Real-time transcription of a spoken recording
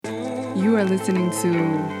You are listening to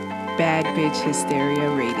Bad Bitch Hysteria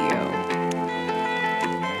Radio.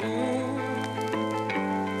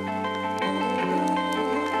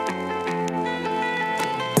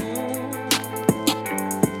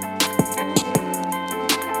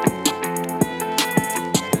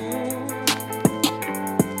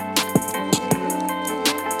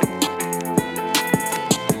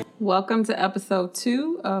 Welcome to episode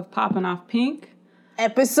 2 of Popping Off Pink.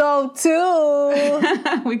 Episode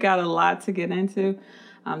 2. We got a lot to get into.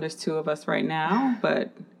 There's 2 of us right now,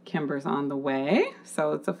 but Kimber's on the way,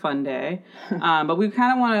 so it's a fun day. But we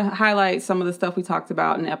kind of want to highlight some of the stuff we talked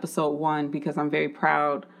about in episode 1 because I'm very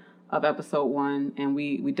proud of episode 1, and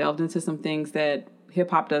we delved into some things that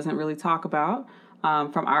hip-hop doesn't really talk about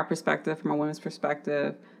from our perspective, from a women's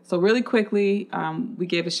perspective. So really quickly, we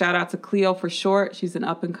gave a shout out to Cleo for short. She's an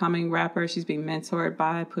up-and-coming rapper. She's being mentored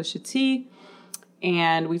by Pusha T.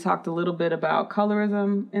 And we talked a little bit about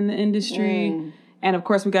colorism in the industry. And, of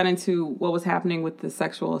course, we got into what was happening with the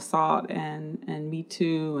sexual assault and Me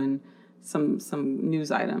Too and some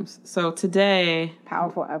news items. So today...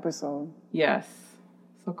 Powerful episode. Yes.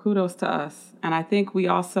 So kudos to us. And I think we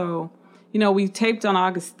also... You know, we taped on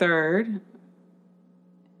August 3rd. There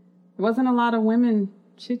wasn't a lot of women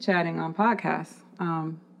chit-chatting on podcasts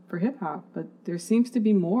for hip-hop, but there seems to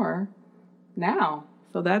be more now.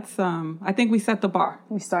 So that's, I think we set the bar.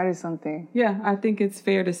 We started something. Yeah, I think it's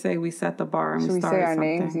fair to say we set the bar and Should we started say our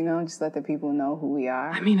something. names, you know, just let the people know who we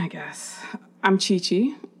are? I mean, I guess. I'm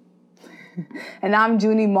Chi-Chi. And I'm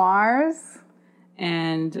Junie Mars.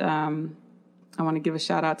 And I want to give a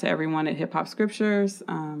shout out to everyone at Hip Hop Scriptures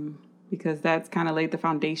because that's kind of laid the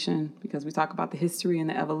foundation because we talk about the history and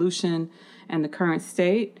the evolution and the current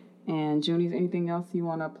state. And Junie, is anything else you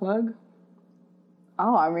want to plug?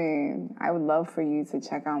 Oh, I mean, I would love for you to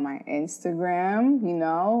check out my Instagram, you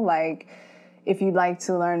know, like if you'd like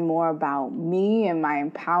to learn more about me and my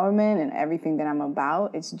empowerment and everything that I'm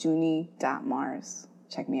about, it's junie.mars.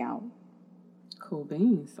 Check me out. Cool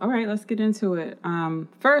beans. All right, let's get into it.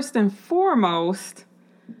 First and foremost,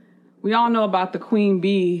 we all know about the Queen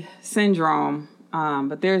Bee syndrome,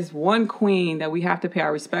 but there's one queen that we have to pay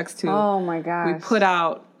our respects to. Oh, my gosh. We put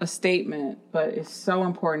out a statement, but it's so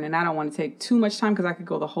important, and I don't want to take too much time because I could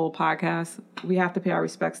go the whole podcast. We have to pay our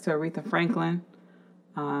respects to Aretha Franklin,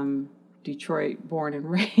 Detroit born and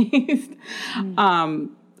raised,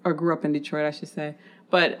 or grew up in Detroit, I should say.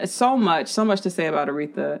 But so much to say about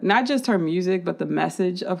Aretha. Not just her music, but the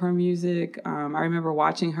message of her music. I remember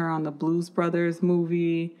watching her on the Blues Brothers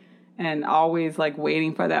movie and always like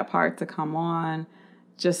waiting for that part to come on.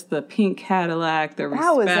 Just the pink Cadillac, the respect.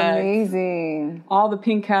 That was amazing. All the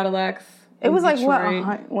pink Cadillacs. It was like, Detroit.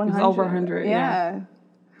 what, 100? It was over 100, yeah.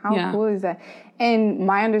 How cool is that? And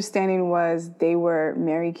my understanding was they were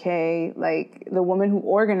Mary Kay, like the woman who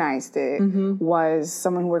organized it was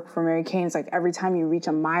someone who worked for Mary Kay. And it's like every time you reach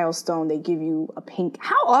a milestone, they give you a pink.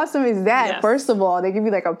 How awesome is that? Yes. First of all, they give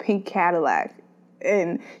you like a pink Cadillac.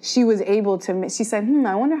 And she was able to, she said,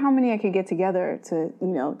 I wonder how many I could get together to, you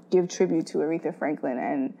know, give tribute to Aretha Franklin.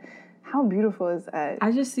 And how beautiful is that?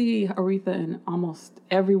 I just see Aretha in almost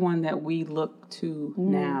everyone that we look to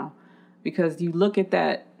now. Because you look at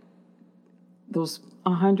those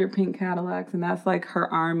 100 pink Cadillacs, and that's like her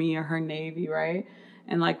army or her navy, right?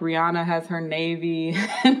 And like Rihanna has her navy,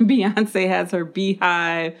 and Beyonce has her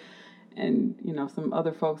beehive, and, you know, some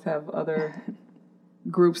other folks have other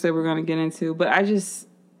groups that we're going to get into, but I just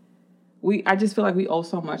feel like we owe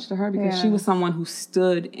so much to her because she was someone who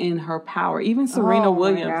stood in her power. Even Serena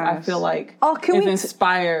Williams, I feel like, is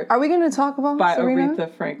inspired. Are we going to talk about by Serena?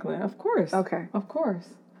 Aretha Franklin? Of course. Okay. Of course.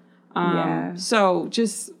 So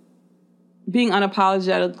just being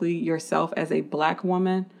unapologetically yourself as a Black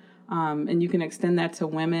woman, and you can extend that to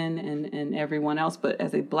women and everyone else, but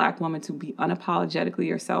as a Black woman to be unapologetically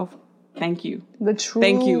yourself. Thank you.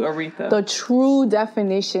 Thank you, Aretha. The true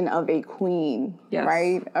definition of a queen, yes.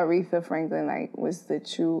 right? Aretha Franklin, like, was the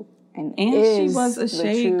true and she was a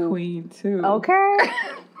shade queen too. Okay.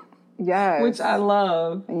 Yes. Which I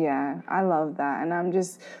love. Yeah, I love that, and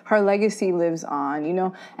her legacy lives on, you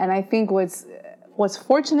know. And I think what's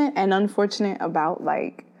fortunate and unfortunate about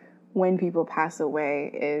like when people pass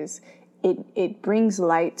away is it brings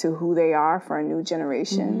light to who they are for a new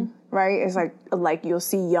generation. Right? It's like you'll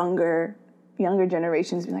see younger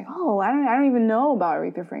generations be like, oh, I don't even know about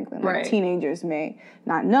Aretha Franklin. Like teenagers may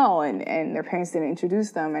not know, and their parents didn't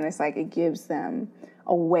introduce them, and it's like it gives them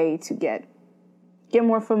a way to get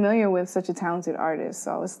more familiar with such a talented artist.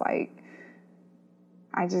 So it's like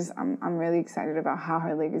I'm really excited about how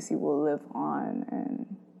her legacy will live on,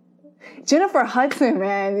 and Jennifer Hudson,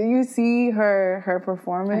 man. Did you see her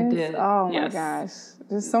performance? I did. Oh my Yes. gosh.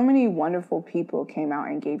 Just so many wonderful people came out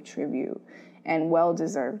and gave tribute, and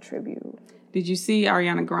well-deserved tribute. Did you see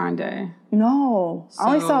Ariana Grande? No. I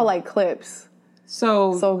only So- saw like clips.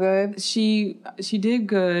 So good. She did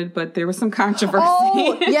good, but there was some controversy.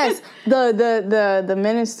 Oh yes, the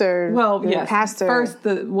minister. Well, the yes. pastor. First,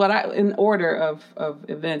 in order of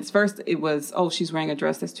events. First, it was she's wearing a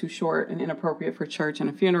dress that's too short and inappropriate for church and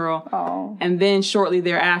a funeral. Oh. And then shortly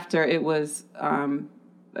thereafter, it was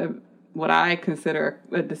what I consider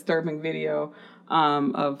a disturbing video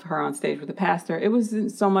of her on stage with the pastor. It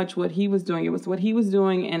wasn't so much what he was doing; it was what he was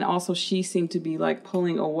doing, and also she seemed to be like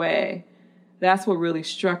pulling away. That's what really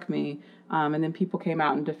struck me. And then people came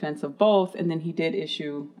out in defense of both. And then he did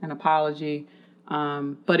issue an apology.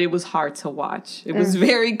 But it was hard to watch. It was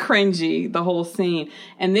very cringy, the whole scene.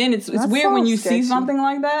 And then it's weird when you see something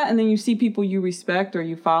like that and then you see people you respect or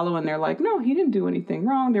you follow and they're like, no, he didn't do anything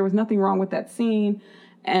wrong. There was nothing wrong with that scene.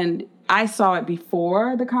 And I saw it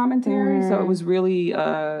before the commentary, so it was really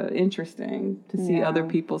interesting to see other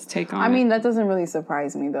people's take on it. I mean, that doesn't really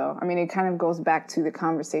surprise me, though. I mean, it kind of goes back to the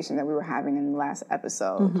conversation that we were having in the last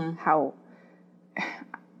episode. How,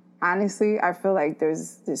 honestly, I feel like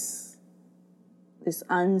there's this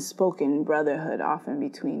unspoken brotherhood often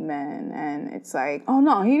between men, and it's like, oh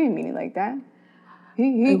no, he didn't mean it like that.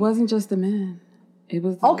 It wasn't just the men. It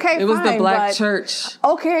was okay. It was fine, the black but, church.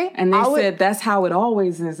 Okay, And they said that's how it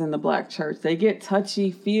always is in the black church. They get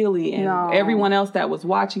touchy-feely, and everyone else that was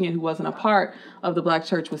watching it who wasn't a part of the black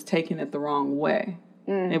church was taking it the wrong way.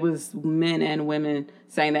 It was men and women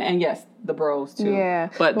saying that, and yes, the bros too. Yeah.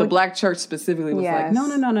 But the black church specifically was like, Yes.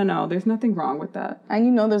 no, there's nothing wrong with that.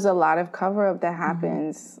 And there's a lot of cover-up that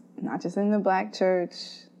happens, not just in the black church,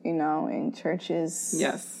 in churches.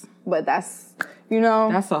 Yes. But that's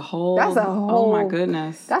That's a whole, oh my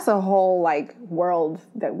goodness. That's a whole, world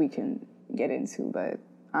that we can get into, but...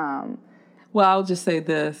 Well, I'll just say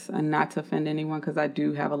this, and not to offend anyone, because I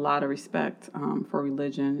do have a lot of respect for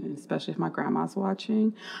religion, especially if my grandma's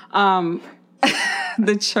watching.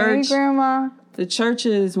 The church, Hey, Grandma. the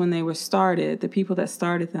churches, when they were started, the people that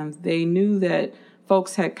started them, they knew that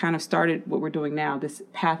folks had kind of started what we're doing now, this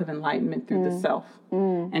path of enlightenment through the self.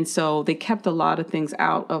 And so they kept a lot of things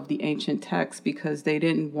out of the ancient texts because they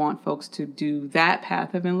didn't want folks to do that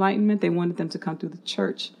path of enlightenment. They wanted them to come through the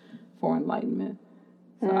church for enlightenment.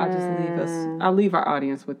 So I'll leave our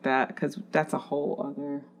audience with that because that's a whole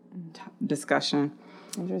other discussion.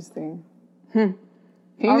 Interesting.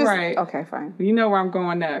 All right. Okay, fine. You know where I'm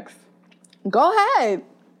going next. Go ahead.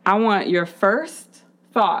 I want your first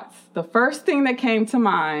thoughts, the first thing that came to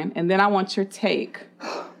mind, and then I want your take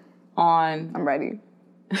on I'm ready.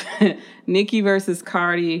 Nicki versus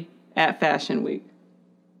Cardi at Fashion Week.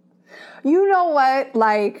 You know what?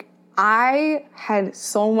 I had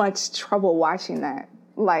so much trouble watching that.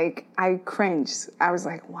 I cringed. I was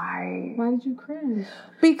like, why? Why did you cringe?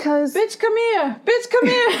 Because... Bitch, come here. Bitch, come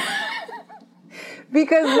here.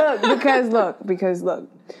 Because look.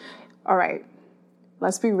 All right.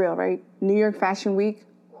 Let's be real, right? New York Fashion Week,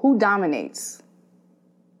 who dominates?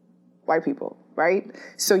 White people, right?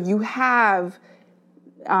 So you have,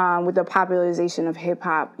 with the popularization of hip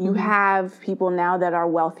hop, you have people now that are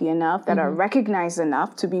wealthy enough, that are recognized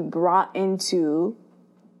enough to be brought into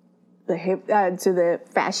the to the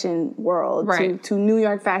fashion world, right. to New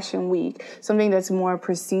York Fashion Week, something that's more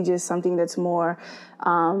prestigious, something that's more,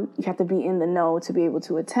 you have to be in the know to be able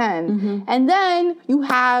to attend. And then you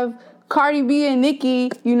have Cardi B and Nicki,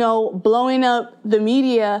 blowing up the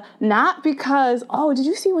media, not because, oh, did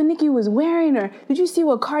you see what Nicki was wearing? Or did you see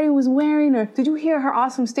what Cardi was wearing? Or did you hear her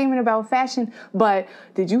awesome statement about fashion? But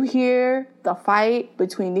did you hear the fight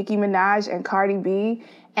between Nicki Minaj and Cardi B?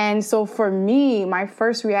 And so for me, my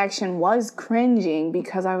first reaction was cringing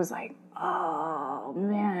because I was like, oh,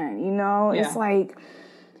 man, It's like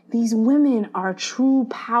these women are true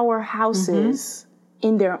powerhouses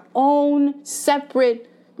in their own separate,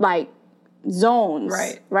 zones.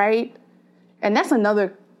 Right? And that's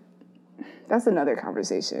another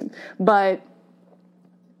conversation. But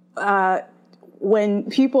when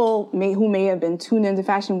people who may have been tuned into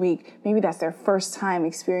Fashion Week, maybe that's their first time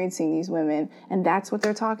experiencing these women, and that's what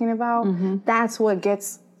they're talking about, that's what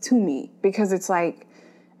gets to me. Because it's like,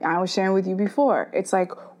 I was sharing with you before, it's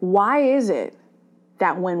like, why is it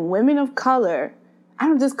that when women of color,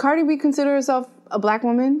 does Cardi B consider herself a black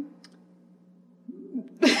woman?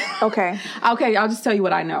 Okay, I'll just tell you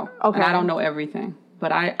what I know. Okay. And I don't know everything.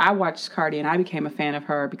 But I watched Cardi and I became a fan of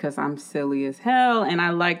her because I'm silly as hell and I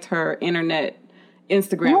liked her internet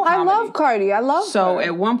Instagram No, I comedy. love Cardi. I love So her.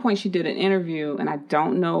 at one point she did an interview, and I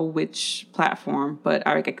don't know which platform, but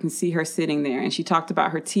I can see her sitting there, and she talked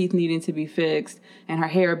about her teeth needing to be fixed and her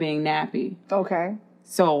hair being nappy. Okay.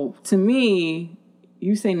 So to me,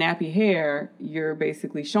 you say nappy hair, you're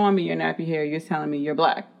basically showing me your nappy hair, you're telling me you're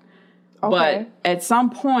black. Okay. But at some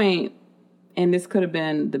point, and this could have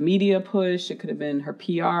been the media push, it could have been her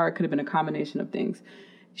PR, it could have been a combination of things.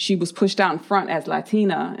 She was pushed out in front as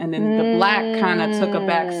Latina, and then the black kind of took a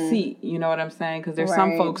back seat. You know what I'm saying? Because there's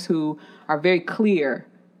some Right. folks who are very clear,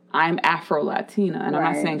 I'm Afro-Latina, and I'm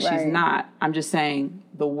not Right, saying she's right. not. I'm just saying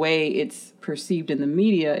the way it's perceived in the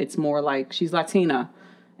media, it's more like she's Latina,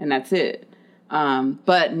 and that's it.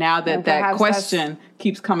 But now that And that perhaps question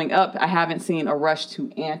keeps coming up, I haven't seen a rush to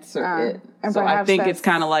answer it. and So I perhaps think it's that's-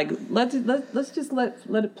 kind of like let's just let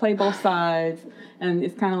it play both sides, and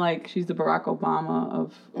it's kind of like she's the Barack Obama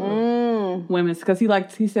of women's, because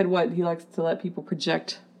he said what he likes to let people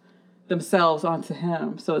project themselves onto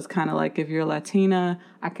him. So it's kind of like, if you're Latina,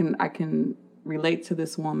 I can relate to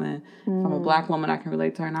this woman. If I'm a black woman, I can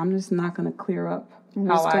relate to her, and I'm just not going to clear up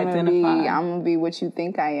how I identify. I'm gonna be what you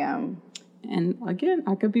think I am. And again,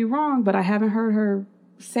 I could be wrong, but I haven't heard her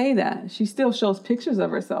say that. She still shows pictures of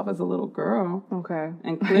herself as a little girl. Okay.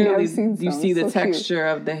 And Yeah, clearly I've seen you some. see the So cute. texture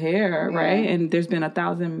of the hair, right? Yeah. And there's been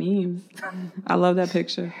 1,000 memes. I love that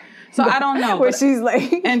picture. So I don't know. Where but- she's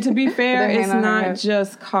like, and to be fair, With her it's hand on her not hip.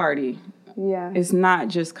 just Cardi. yeah. It's not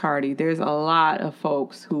just Cardi. There's a lot of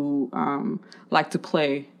folks who like to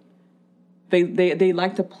play. They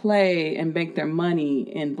like to play and make their money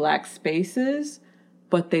in black spaces,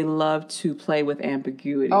 but they love to play with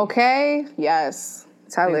ambiguity. Okay. Yes.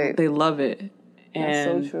 Tell it. They love it. That's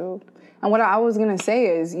And so true. And what I was gonna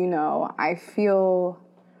say is, I feel.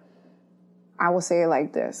 I will say it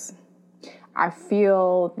like this. I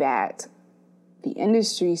feel that the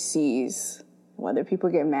industry sees, whether people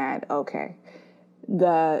get mad, okay,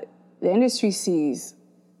 the industry sees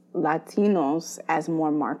Latinos as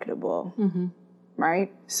more marketable,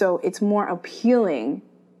 right? So it's more appealing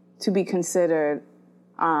to be considered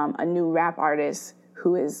a new rap artist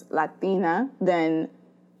who is Latina than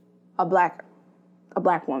a black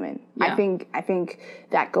woman. Yeah. I think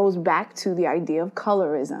that goes back to the idea of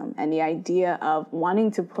colorism and the idea of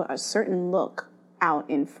wanting to put a certain look out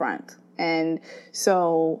in front. And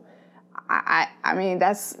so I mean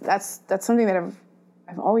that's something that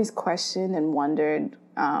I've always questioned and wondered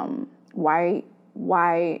why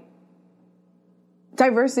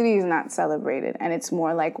diversity is not celebrated, and it's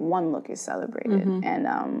more like one look is celebrated.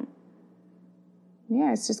 And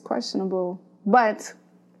yeah, it's just questionable. But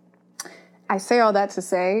I say all that to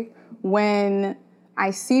say, when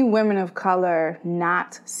I see women of color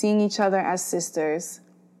not seeing each other as sisters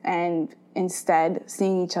and instead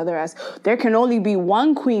seeing each other as there can only be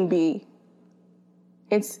one queen bee,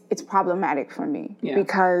 it's problematic for me. Yeah.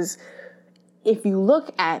 Because if you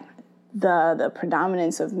look at the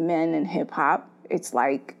predominance of men in hip hop, it's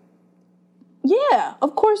like, yeah,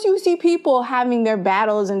 of course you see people having their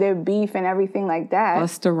battles and their beef and everything like that.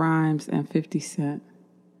 Busta Rhymes and 50 Cent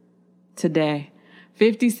today.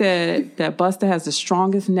 50 said that Busta has the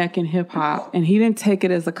strongest neck in hip hop, and he didn't take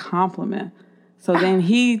it as a compliment. So then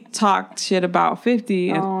he talked shit about 50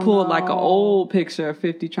 and pulled like an old picture of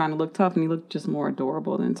 50 trying to look tough, and he looked just more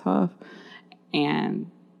adorable than tough. And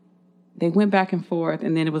they went back and forth,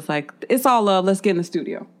 and then it was like, it's all love, let's get in the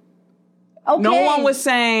studio. Okay. No one was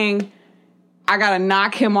saying, I gotta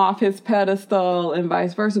knock him off his pedestal and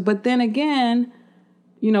vice versa. But then again,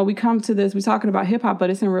 we come to this, we're talking about hip hop, but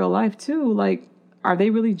it's in real life too. Like, are they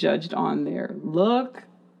really judged on their look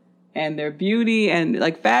and their beauty? And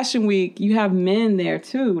like Fashion Week, you have men there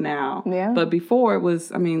too now. Yeah. But before it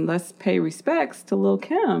was, let's pay respects to Lil'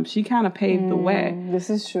 Kim. She kind of paved the way. This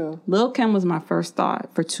is true. Lil' Kim was my first thought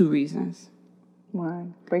for 2 reasons. Why?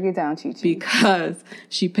 Break it down, Chi-Chi. Because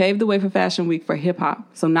she paved the way for Fashion Week for hip hop.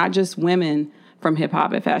 So not just women from hip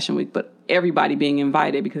hop at Fashion Week, but everybody being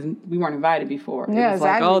invited, because we weren't invited before. Yeah, it was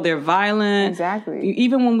exactly. like, oh, they're violent. Exactly.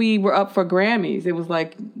 Even when we were up for Grammys, it was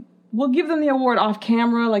like, we'll give them the award off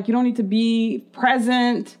camera. Like, you don't need to be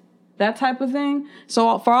present, that type of thing.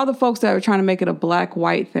 So for all the folks that are trying to make it a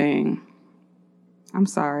black-white thing, I'm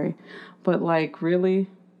sorry. But like, really?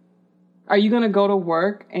 Are you going to go to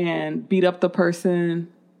work and beat up the person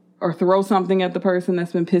or throw something at the person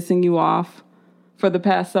that's been pissing you off for the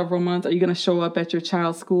past several months? Are you going to show up at your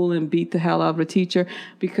child's school and beat the hell out of a teacher?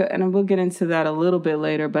 And we'll get into that a little bit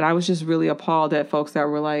later, but I was just really appalled at folks that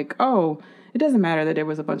were like, oh, It doesn't matter that there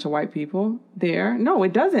was a bunch of white people there. No,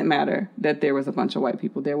 it doesn't matter that there was a bunch of white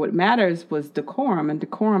people there. What matters was decorum, and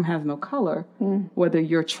decorum has no color. Whether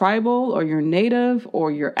you're tribal or you're native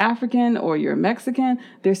or you're African or you're Mexican,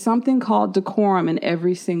 there's something called decorum in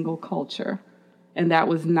every single culture. And that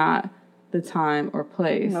was not the time or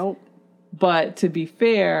place. Nope. But to be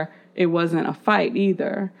fair, it wasn't a fight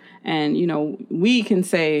either. And, you know, we can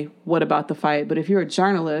say, what about the fight? But if you're a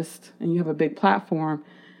journalist and you have a big platform,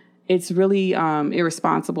 it's really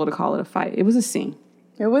irresponsible to call it a fight. It was a scene.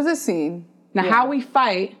 It was a scene. Now, how we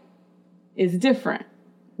fight is different.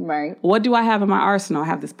 Right. What do I have in my arsenal? I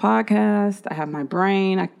have this podcast. I have my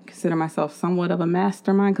brain. I consider myself somewhat of a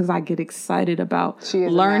mastermind because I get excited about She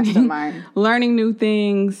is a mastermind. learning new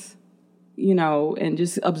things, you know, and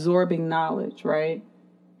just absorbing knowledge, right?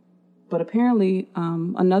 But apparently,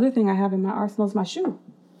 another thing I have in my arsenal is my shoe.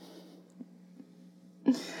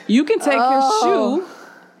 You can take your shoe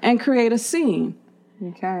and create a scene.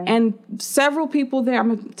 Okay. And several people there, I'm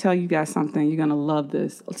going to tell you guys something. You're going to love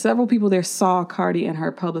this. Several people there saw Cardi and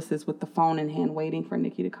her publicist with the phone in hand waiting for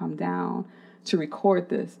Nicki to come down to record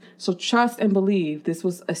this. So trust and believe this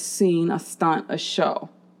was a scene, a stunt, a show.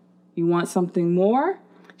 You want something more?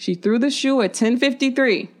 She threw the shoe at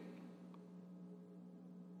 10:53.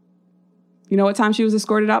 You know what time she was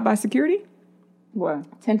escorted out by security?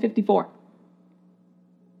 What? 10:54.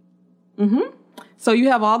 So you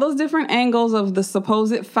have all those different angles of the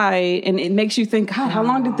supposed fight, and it makes you think, God, how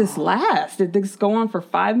long did this last? Did this go on for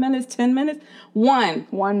 5 minutes, 10 minutes? 1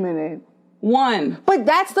 minute. But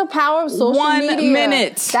that's the power of social 1 media.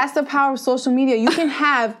 minute. That's the power of social media. You can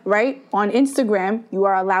have, right, on Instagram, you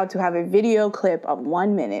are allowed to have a video clip of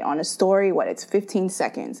 1 minute. On a story, it's 15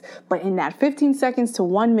 seconds. But in that 15 seconds to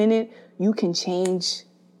 1 minute, you can change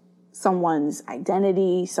someone's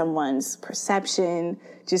identity, someone's perception,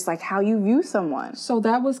 just like how you view someone. So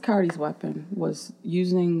that was Cardi's weapon, was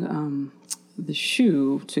using the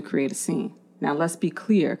shoe to create a scene. Now, let's be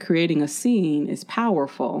clear. Creating a scene is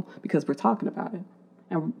powerful because we're talking about it.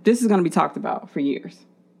 And this is going to be talked about for years,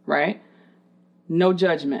 right? No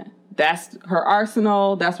judgment. That's her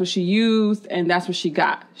arsenal. That's what she used. And that's what she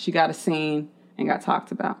got. She got a scene and got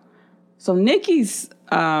talked about. So Nicki's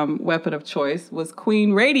weapon of choice was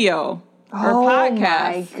Queen Radio, her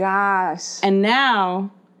podcast. Oh, my gosh. And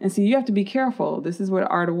now, and see, you have to be careful. This is where the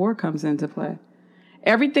art of war comes into play.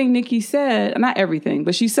 Everything Nicki said, not everything,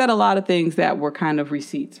 but she said a lot of things that were kind of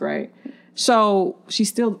receipts, right? So she's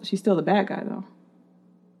still the bad guy, though.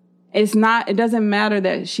 It doesn't matter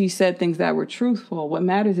that she said things that were truthful. What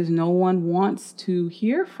matters is no one wants to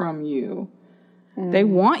hear from you. They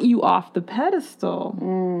want you off the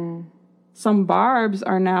pedestal. Some Barbs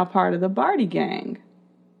are now part of the Barty gang.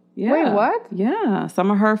 Yeah. Wait, what? Yeah.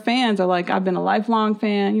 Some of her fans are like, I've been a lifelong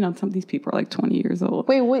fan. You know, some of these people are like 20 years old.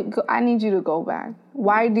 Wait, I need you to go back.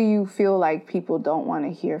 Why do you feel like people don't want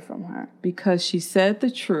to hear from her? Because she said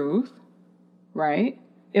the truth, right?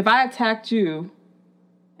 If I attacked you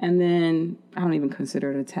and then, I don't even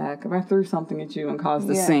consider it an attack. If I threw something at you and caused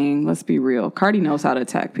a scene, let's be real. Cardi knows how to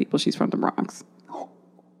attack people. She's from the Bronx.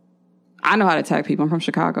 I know how to attack people. I'm from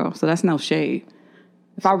Chicago, so that's no shade.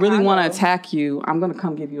 If I really want to attack you, I'm going to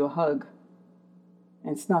come give you a hug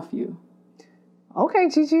and snuff you. Okay,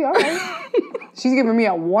 Gigi, all right. She's giving me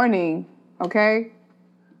a warning, okay?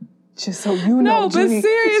 Just so you know, No, but Gigi,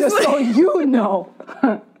 seriously. just so you know.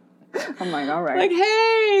 I'm like, all right. Like,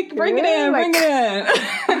 hey, bring it in.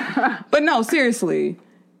 But no, seriously.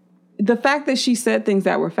 The fact that she said things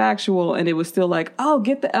that were factual and it was still like, oh,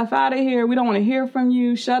 get the F out of here. We don't want to hear from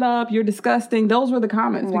you. Shut up. You're disgusting. Those were the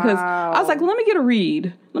comments. Because I was like, let me get a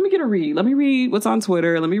read. Let me read what's on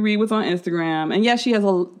Twitter. Let me read what's on Instagram. And yes,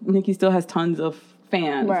 Nicki still has tons of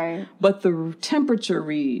fans. Right. But the temperature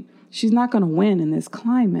read, she's not going to win in this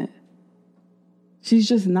climate. She's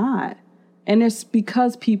just not. And it's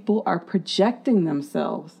because people are projecting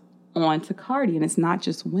themselves onto Cardi. And it's not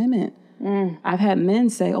just women. I've had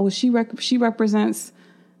men say, oh, she represents,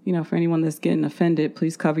 you know, for anyone that's getting offended,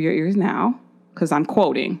 please cover your ears now, because I'm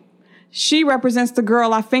quoting. She represents the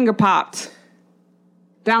girl I finger popped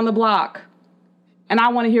down the block, and I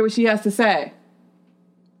want to hear what she has to say.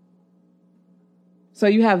 So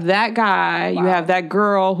you have that guy, you have that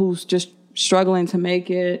girl who's just struggling to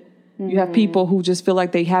make it. You have people who just feel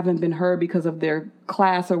like they haven't been heard because of their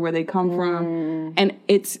class or where they come from. And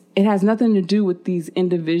it has nothing to do with these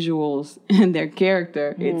individuals and their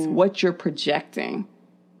character. It's what you're projecting,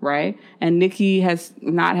 right? And Nicki has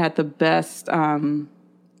not had the best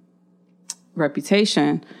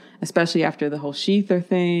reputation, especially after the whole Sheether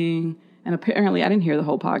thing. And apparently, I didn't hear the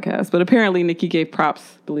whole podcast, but apparently Nicki gave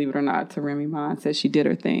props, believe it or not, to Remy Ma and said she did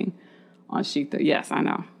her thing on Sheether. Yes, I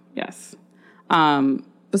know. Yes.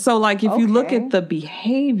 So, like, if you look Okay. at the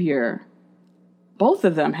behavior, both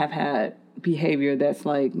of them have had behavior that's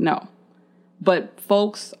like, no. But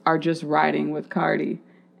folks are just riding with Cardi.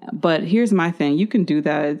 But here's my thing. You can do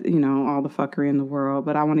that, you know, all the fuckery in the world,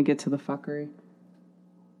 but I want to get to the fuckery.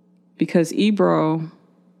 Because Ebro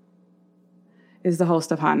is the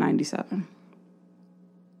host of Hot 97.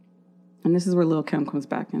 And this is where Lil' Kim comes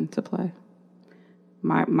back into play.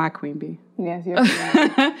 My queen bee. Yes, you're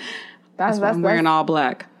That's why I'm wearing all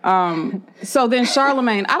black. So then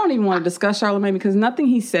Charlemagne, I don't even want to discuss Charlemagne because nothing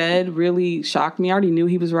he said really shocked me. I already knew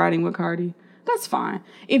he was riding with Cardi. That's fine.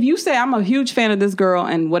 If you say I'm a huge fan of this girl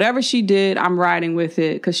and whatever she did, I'm riding with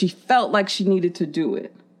it because she felt like she needed to do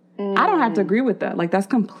it. I don't have to agree with that. Like, that's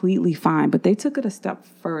completely fine. But they took it a step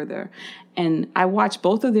further. And I watched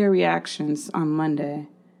both of their reactions on Monday.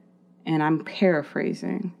 And I'm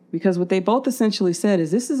paraphrasing. Because what they both essentially said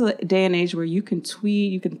is this is a day and age where you can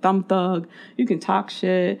tweet, you can thumb thug, you can talk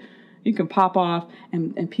shit, you can pop off,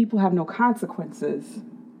 and people have no consequences.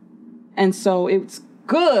 And so it's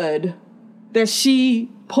good that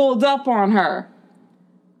she pulled up on her.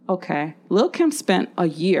 Okay. Lil' Kim spent a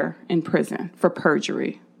year in prison for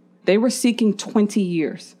perjury. They were seeking 20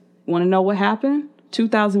 years. Want to know what happened?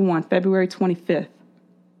 2001, February 25th.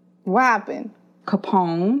 What happened?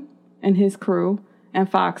 Capone and his crew and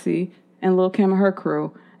Foxy and Lil' Kim and her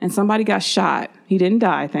crew. And somebody got shot. He didn't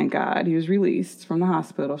die, thank God. He was released from the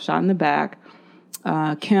hospital, shot in the back.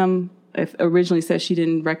 Kim originally said she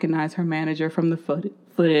didn't recognize her manager from the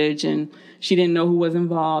footage and she didn't know who was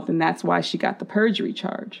involved. And that's why she got the perjury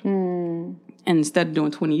charge. And instead of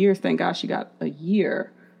doing 20 years, thank God she got a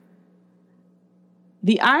year.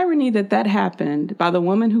 The irony that happened by the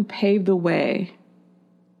woman who paved the way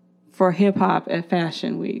for hip-hop at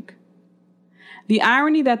Fashion Week. The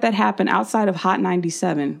irony that happened outside of Hot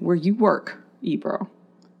 97, where you work, Ebro,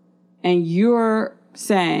 and you're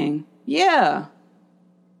saying, yeah,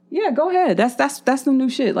 go ahead. That's the new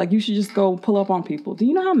shit. Like, you should just go pull up on people. Do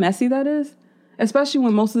you know how messy that is? Especially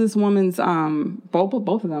when most of this woman's, both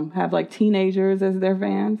of them have like teenagers as their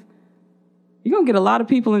fans. You're gonna get a lot of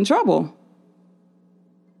people in trouble.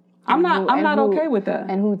 I'm not okay with that.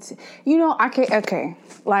 And okay.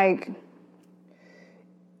 Like,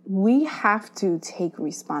 we have to take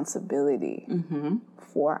responsibility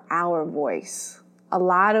for our voice. A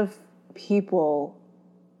lot of people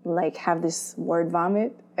like have this word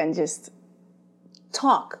vomit and just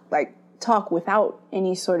talk without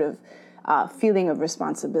any sort of feeling of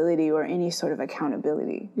responsibility or any sort of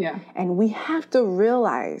accountability. Yeah. And we have to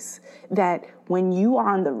realize that when you are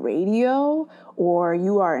on the radio or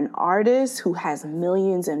you are an artist who has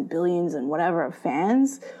millions and billions and whatever of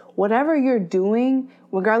fans, whatever you're doing,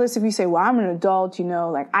 regardless if you say, well, I'm an adult,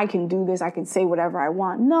 like I can do this, I can say whatever I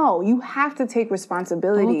want. No, you have to take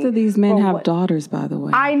responsibility. Both of these men have daughters, by the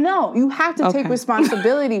way. I know. You have to take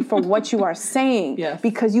responsibility for what you are saying. Yes.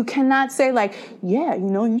 Because you cannot say like, yeah,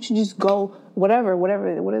 you should just go whatever. What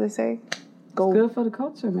do they say? Go. It's good for the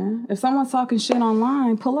culture, man. If someone's talking shit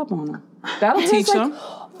online, pull up on them. That'll teach them.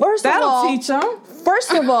 That'll teach them.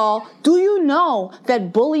 First of all, do you know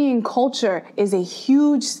that bullying culture is a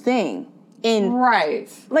huge thing? Right.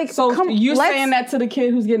 Like, so you're saying that to the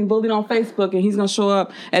kid who's getting bullied on Facebook and he's going to show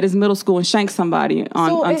up at his middle school and shank somebody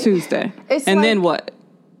on Tuesday. And then what?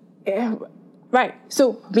 Right.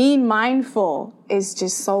 So being mindful is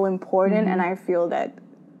just so important. And I feel that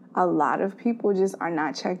a lot of people just are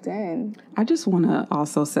not checked in. I just want to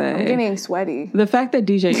also say, I'm getting sweaty. The fact that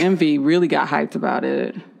DJ Envy really got hyped about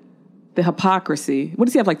it, the hypocrisy. What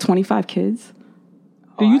does he have, like 25 kids?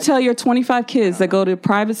 Do you tell your 25 kids that go to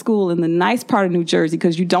private school in the nice part of New Jersey,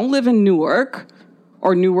 because you don't live in Newark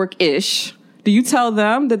or Newark-ish, do you tell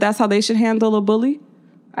them that that's how they should handle a bully?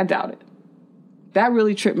 I doubt it. That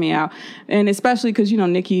really tripped me out. And especially because,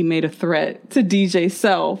 Nicki made a threat to DJ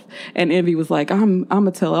Self. And Envy was like, I'm going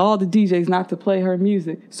to tell all the DJs not to play her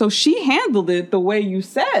music. So she handled it the way you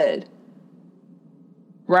said.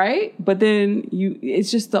 Right? But then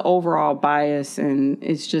it's just the overall bias and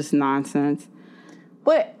it's just nonsense.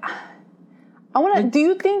 But do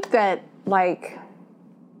you think that, like,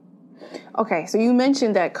 okay, so you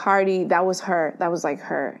mentioned that Cardi, that was like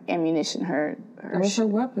her ammunition, her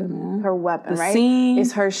weapon, man. Her weapon, right? Scene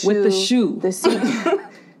is her shoe. With the shoe.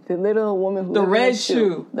 The little woman who... The red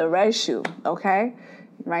shoe. The red shoe, okay?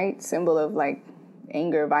 Right? Symbol of, like,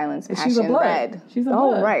 anger, violence, passion, she's a blood. red. She's a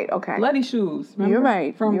blood. Oh, right, okay. Bloody shoes. Remember? You're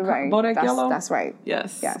right. From You're right. Bodak Yellow? That's right.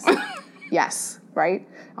 Yes. Yes, right?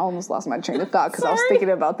 I almost lost my train of thought because I was thinking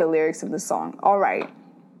about the lyrics of the song. All right.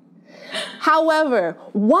 However,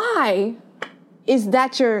 why is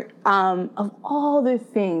that your, of all the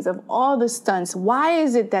things, of all the stunts, why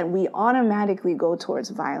is it that we automatically go towards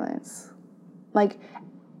violence? Like,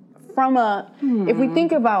 if we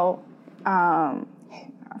think about, I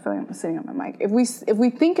feel like I'm sitting on my mic. If we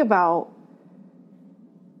think about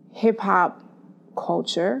hip hop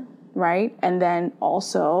culture, right? And then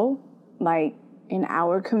also, like, in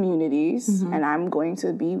our communities, and I'm going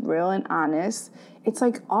to be real and honest, it's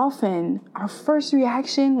like often our first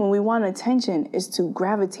reaction when we want attention is to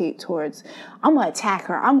gravitate towards, I'm going to attack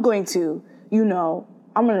her. I'm going to,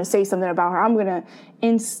 I'm going to say something about her.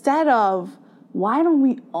 Instead of, why don't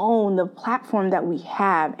we own the platform that we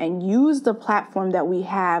have and use the platform that we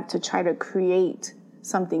have to try to create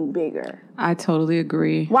something bigger? I totally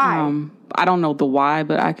agree. Why? I don't know the why,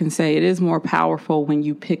 but I can say it is more powerful when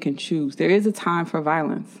you pick and choose. There is a time for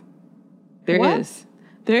violence. There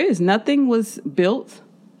is. Nothing was built.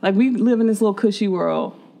 Like, we live in this little cushy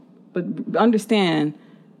world, but understand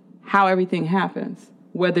how everything happens.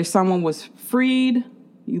 Whether someone was freed,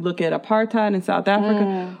 you look at apartheid in South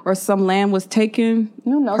Africa, or some land was taken,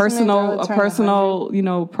 a personal,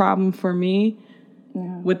 problem for me.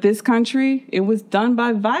 Yeah. With this country, it was done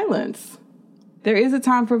by violence. There is a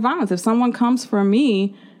time for violence. If someone comes for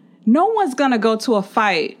me, no one's going to go to a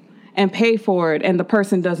fight and pay for it and the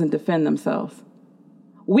person doesn't defend themselves.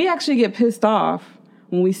 We actually get pissed off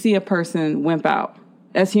when we see a person wimp out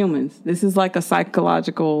as humans. This is like a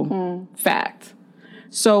psychological fact.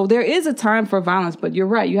 So there is a time for violence, but you're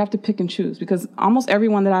right. You have to pick and choose, because almost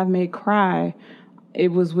everyone that I've made cry, it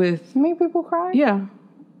was with... You made people cry? Yeah.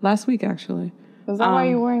 Last week, actually. Is that why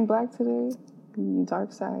you're wearing black today?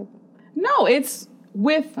 Dark side? No, it's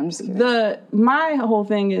with my whole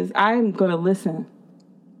thing is I'm going to listen.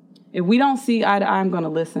 If we don't see eye to eye, I'm going to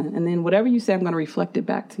listen. And then whatever you say, I'm going to reflect it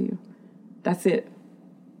back to you. That's it.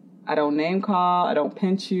 I don't name call. I don't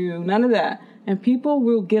pinch you. None of that. And people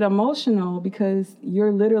will get emotional because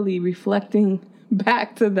you're literally reflecting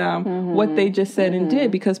back to them what they just said and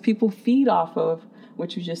did, because people feed off of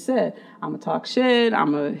what you just said. I'm going to talk shit.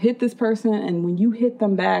 I'm going to hit this person. And when you hit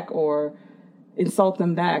them back or insult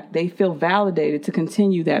them back, they feel validated to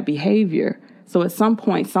continue that behavior. So at some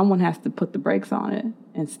point, someone has to put the brakes on it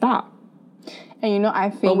and stop. And I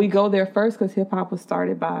think... But we go there first because hip-hop was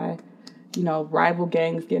started by, rival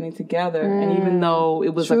gangs getting together. And even though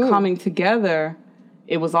it was a coming together,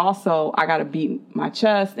 it was also, I got to beat my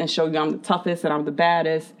chest and show you I'm the toughest and I'm the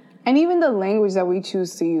baddest. And even the language that we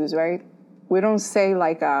choose to use, right? We don't say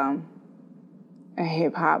like a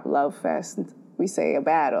hip-hop love fest. We say a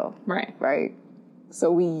battle. Right. Right?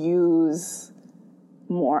 So we use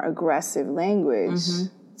more aggressive language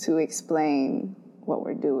to explain what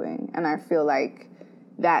we're doing. And I feel like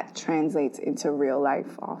that translates into real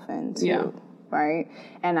life often too, right?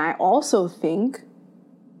 And I also think,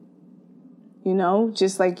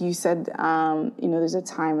 just like you said, there's a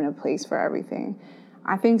time and a place for everything.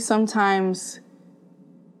 I think sometimes,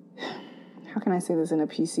 how can I say this in a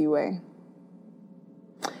PC way?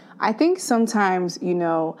 I think sometimes,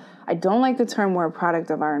 I don't like the term we're a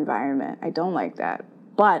product of our environment. I don't like that.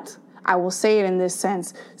 But I will say it in this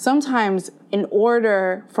sense. Sometimes in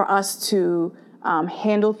order for us to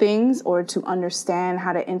handle things or to understand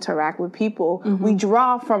how to interact with people, we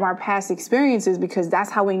draw from our past experiences because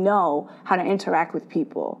that's how we know how to interact with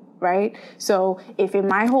people, right? So if in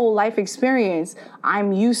my whole life experience,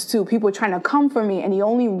 I'm used to people trying to come for me and the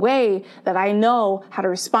only way that I know how to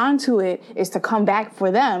respond to it is to come back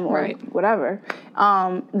for them or whatever,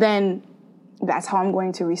 then that's how I'm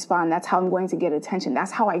going to respond. That's how I'm going to get attention.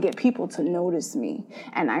 That's how I get people to notice me.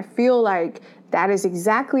 And I feel like that is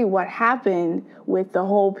exactly what happened with the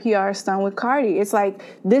whole PR stunt with Cardi. It's like,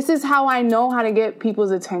 this is how I know how to get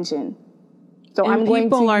people's attention. So and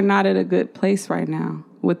people are not at a good place right now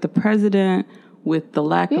with the president, with the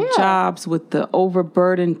lack of jobs, with the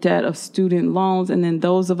overburdened debt of student loans. And then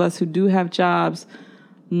those of us who do have jobs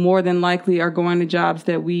more than likely are going to jobs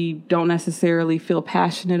that we don't necessarily feel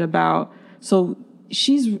passionate about. So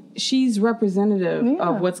she's representative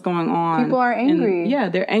of what's going on. People are angry.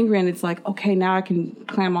 And, they're angry, and it's like, okay, now I can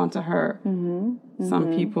clam onto her.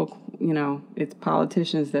 Some people, it's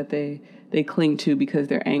politicians that they cling to because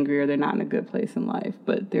they're angry or they're not in a good place in life.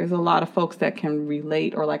 But there's a lot of folks that can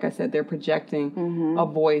relate, or like I said, they're projecting a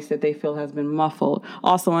voice that they feel has been muffled.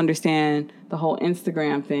 Also understand the whole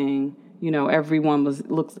Instagram thing. Everyone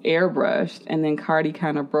looks airbrushed, and then Cardi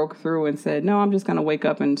kind of broke through and said, no, I'm just going to wake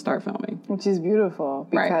up and start filming. Which is beautiful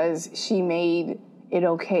because she made it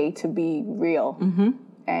okay to be real.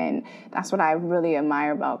 And that's what I really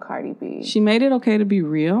admire about Cardi B. She made it okay to be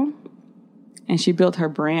real, and she built her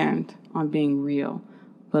brand on being real.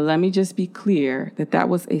 But let me just be clear that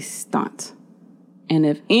was a stunt. And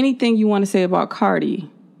if anything you want to say about Cardi,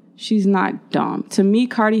 she's not dumb. To me,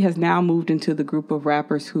 Cardi has now moved into the group of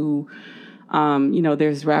rappers who,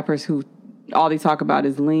 there's rappers who all they talk about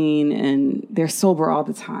is lean and they're sober all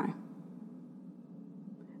the time.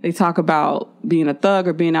 They talk about being a thug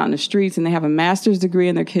or being out in the streets, and they have a master's degree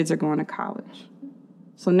and their kids are going to college.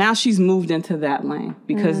 So now she's moved into that lane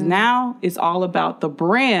because now it's all about the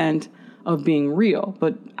brand of being real.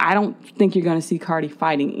 But I don't think you're going to see Cardi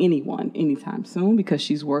fighting anyone anytime soon because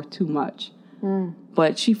she's worth too much.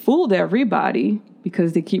 But she fooled everybody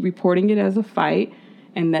because they keep reporting it as a fight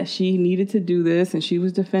and that she needed to do this and she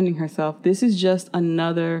was defending herself. This is just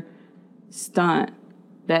another stunt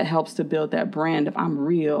that helps to build that brand of I'm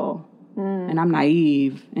real and I'm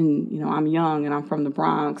naive and, I'm young and I'm from the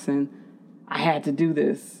Bronx and I had to do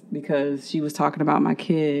this because she was talking about my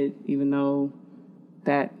kid, even though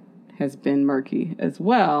that has been murky as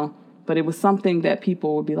well. But it was something that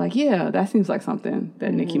people would be like, yeah, that seems like something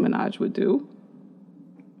that Nicki Minaj would do.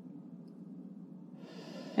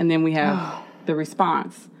 And then we have the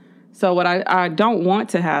response. So what I don't want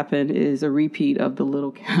to happen is a repeat of the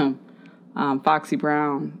Lil' Kim, Foxy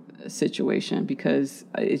Brown situation, because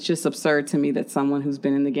it's just absurd to me that someone who's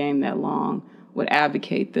been in the game that long would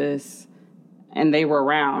advocate this. And they were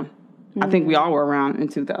around. I think we all were around in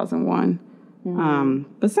 2001.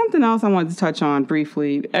 But something else I wanted to touch on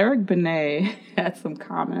briefly. Eric Benet had some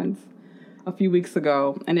comments a few weeks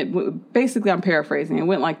ago. And basically, I'm paraphrasing. It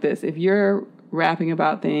went like this. If you're rapping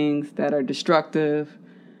about things that are destructive,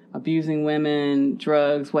 abusing women,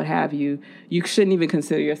 drugs, what have you, you shouldn't even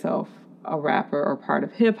consider yourself a rapper or part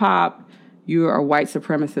of hip-hop. You're a white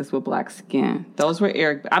supremacist with black skin. Those were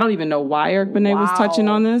Eric. I don't even know why Eric Benet was touching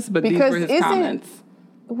on this, but because these were his comments.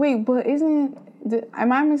 Wait, but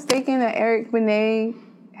am I mistaken that Eric Benet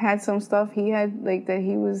had some stuff he had, like, that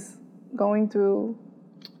he was going through?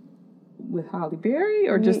 With Halle Berry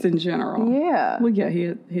or just in general? Yeah. Well, yeah,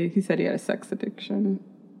 he said he had a sex addiction.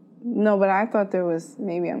 No, but I thought there was,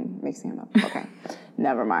 maybe I'm mixing him up. Okay.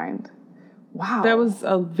 Never mind. Wow. That was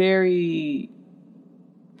a very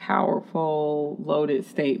powerful, loaded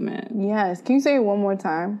statement. Yes. Can you say it one more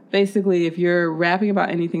time? Basically, if you're rapping about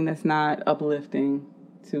anything that's not uplifting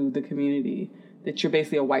to the community, that you're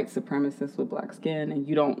basically a white supremacist with black skin and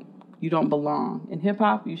you don't belong. In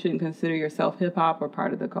hip-hop, you shouldn't consider yourself hip-hop or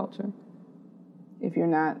part of the culture. If you're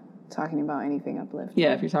not talking about anything uplifting.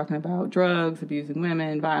 Yeah, if you're talking about drugs, abusing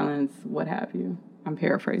women, violence, what have you. I'm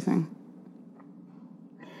paraphrasing.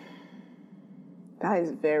 That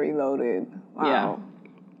is very loaded. Wow. Yeah.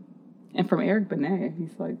 And from Eric Benet,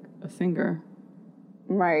 he's like a singer.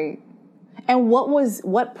 Right. And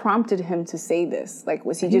what prompted him to say this? Like,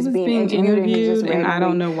 was he just being interviewed and he just and I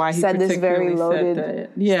don't know why he said this very loaded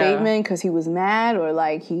said statement because he was mad or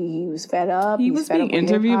like he was fed up? He was being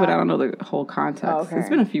interviewed, but I don't know the whole context. Oh, okay. It's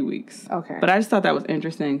been a few weeks. Okay. But I just thought that was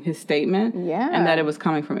interesting, his statement. Yeah. And that it was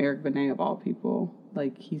coming from Eric Benet of all people.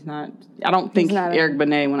 Like, I don't think Eric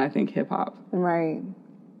Benet when I think hip-hop. Right.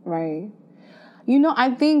 Right.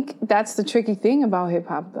 I think that's the tricky thing about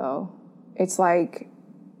hip-hop, though. It's like,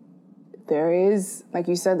 there is, like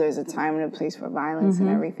you said, there's a time and a place for violence and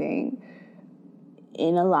everything.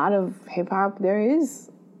 In a lot of hip-hop, there is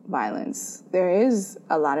violence. There is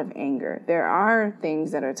a lot of anger. There are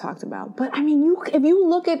things that are talked about. But, I mean, if you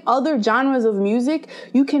look at other genres of music,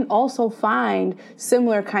 you can also find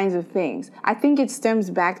similar kinds of things. I think it stems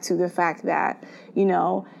back to the fact that,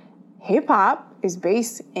 hip-hop is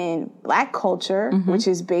based in black culture, which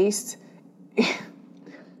is based...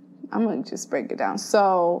 I'm going to just break it down.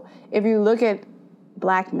 So if you look at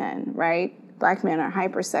black men, right? Black men are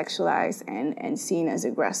hypersexualized and seen as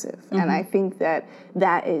aggressive. And I think that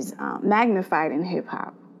is magnified in hip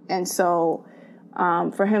hop. And so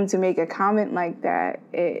for him to make a comment like that,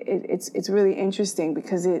 it's really interesting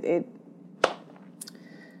because it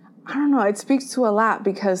I don't know, it speaks to a lot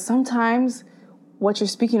because sometimes what you're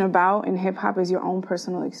speaking about in hip hop is your own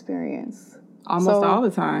personal experience. Almost all the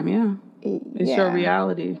time, yeah. It's your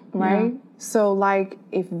reality. Right? Yeah. So, like,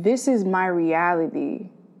 if this is my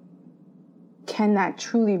reality, can that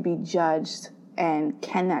truly be judged and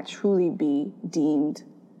can that truly be deemed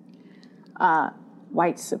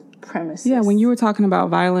white supremacist? Yeah, when you were talking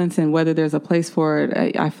about violence and whether there's a place for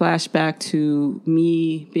it, I flashed back to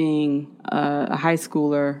me being a high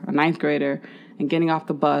schooler, a ninth grader, and getting off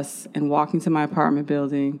the bus and walking to my apartment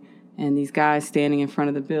building and these guys standing in front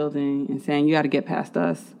of the building and saying, you got to get past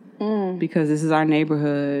us. Because this is our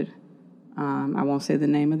neighborhood. I won't say the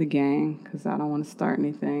name of the gang because I don't want to start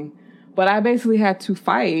anything. But I basically had to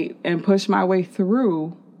fight and push my way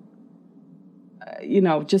through,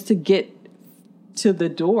 just to get to the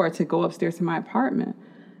door to go upstairs to my apartment.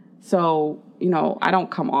 So, I don't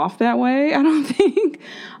come off that way, I don't think.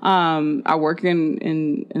 I work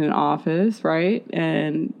in an office, right?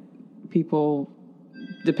 And people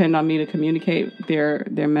depend on me to communicate their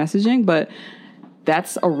messaging, but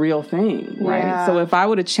that's a real thing, right? Yeah. So if I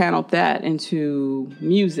would have channeled that into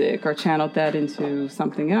music or channeled that into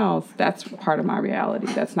something else, that's part of my reality.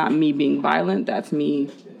 That's not me being violent. That's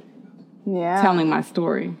me telling my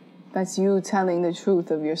story. That's you telling the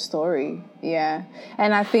truth of your story. Yeah.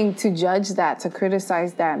 And I think to judge that, to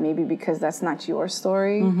criticize that, maybe because that's not your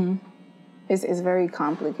story, is very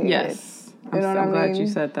complicated. Yes. You know what I mean? I'm glad you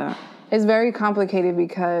said that. It's very complicated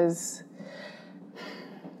because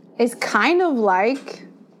it's kind of like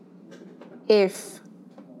if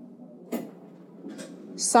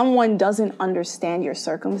someone doesn't understand your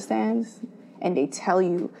circumstance and they tell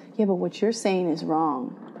you, yeah, but what you're saying is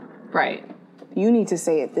wrong. Right. You need to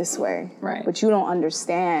say it this way. Right. But you don't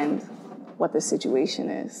understand what the situation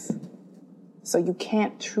is. So you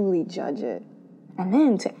can't truly judge it. And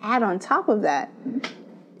then to add on top of that,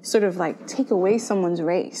 sort of like take away someone's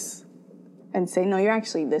race and say, no, you're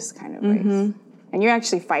actually this kind of race. And you're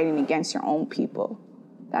actually fighting against your own people.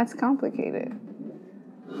 That's complicated.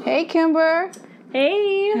 Hey, Kimber.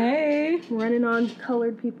 Hey. Running on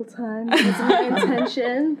colored people time. That wasn't my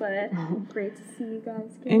intention, but great to see you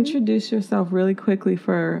guys again. Introduce yourself really quickly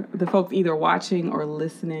for the folks either watching or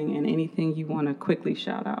listening, and anything you want to quickly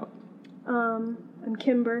shout out. I'm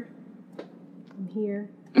Kimber. I'm here.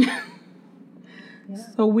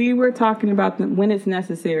 So we were talking about when it's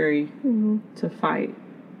necessary to fight.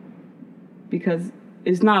 Because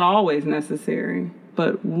it's not always necessary,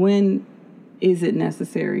 but when is it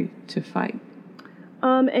necessary to fight?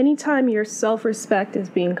 Anytime your self-respect is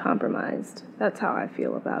being compromised, that's how I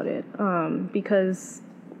feel about it. Because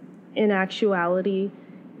in actuality,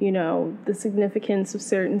 the significance of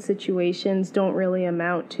certain situations don't really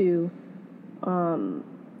amount to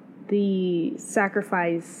the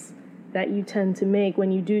sacrifice that you tend to make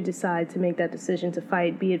when you do decide to make that decision to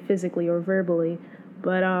fight, be it physically or verbally.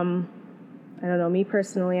 But I don't know, me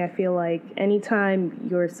personally, I feel like anytime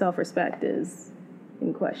your self-respect is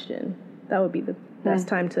in question, that would be the best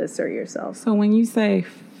time to assert yourself. So when you say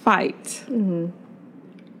fight, I don't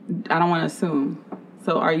want to assume.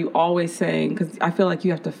 So are you always saying, because I feel like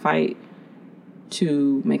you have to fight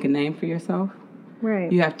to make a name for yourself.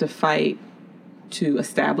 Right. You have to fight to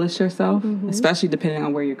establish yourself, especially depending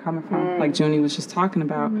on where you're coming from, like Junie was just talking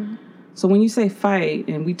about. So when you say fight,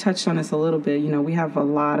 and we touched on this a little bit, we have a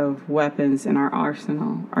lot of weapons in our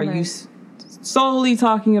arsenal. Are you solely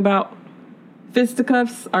talking about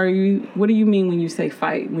fisticuffs? What do you mean when you say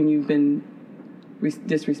fight, when you've been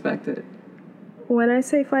disrespected? When I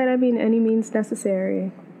say fight, I mean any means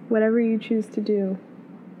necessary. Whatever you choose to do.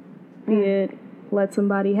 Be it let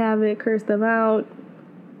somebody have it, curse them out,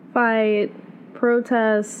 fight,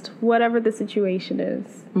 protest, whatever the situation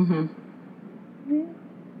is.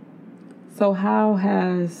 So how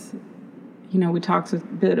has, we talked a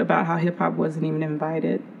bit about how hip-hop wasn't even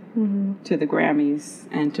invited to the Grammys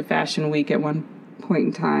and to Fashion Week at one point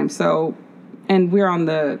in time. So, and we're on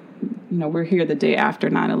we're here the day after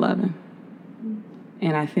 9/11.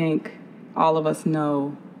 And I think all of us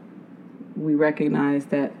know, we recognize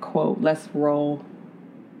that, quote, let's roll,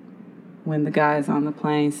 when the guys on the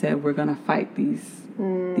plane said, we're going to fight these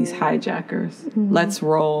hijackers. Let's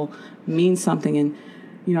roll means something. And,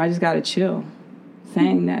 I just got to chill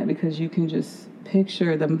saying that, because you can just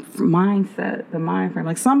picture the mindset, the mind frame.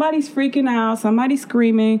 Like, somebody's freaking out, somebody's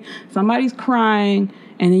screaming, somebody's crying,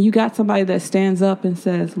 and then you got somebody that stands up and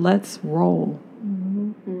says, let's roll.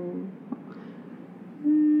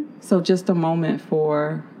 So just a moment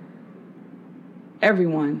for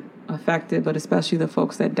everyone affected, but especially the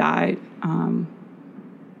folks that died on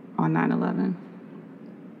 9/11.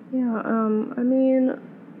 Yeah, I mean,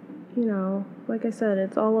 like I said,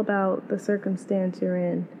 it's all about the circumstance you're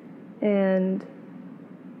in. And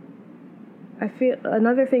I feel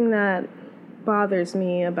another thing that bothers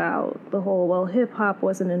me about the whole, hip-hop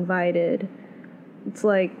wasn't invited. It's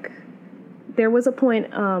like, there was a point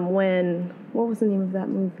when, what was the name of that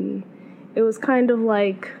movie? It was kind of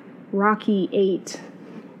like Rocky 8.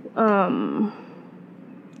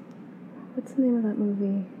 What's the name of that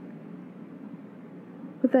movie?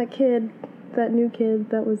 With that new kid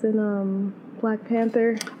that was in Black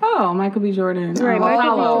Panther. Oh, Michael B. Jordan. Right,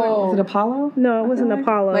 Michael B. Jordan. Is it Apollo? No, it wasn't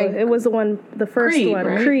Apollo. It was the first Creed, one.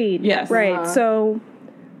 right? Creed. Yes. Right. So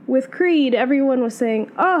with Creed, everyone was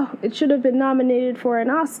saying, oh, it should have been nominated for an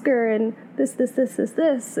Oscar and this,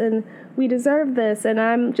 and we deserve this. And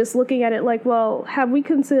I'm just looking at it like, well, have we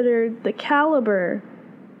considered the caliber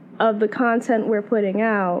of the content we're putting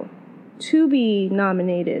out to be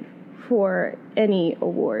nominated for any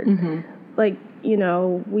award. Like, you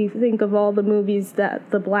know, we think of all the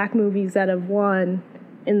black movies that have won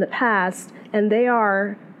in the past, and they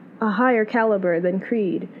are a higher caliber than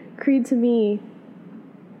Creed. Creed to me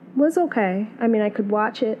was okay. I mean, I could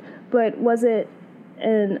watch it, but was it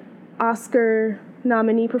an Oscar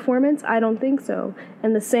nominee performance? I don't think so.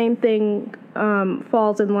 And the same thing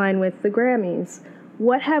falls in line with the Grammys.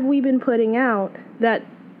 What have we been putting out that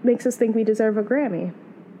makes us think we deserve a Grammy?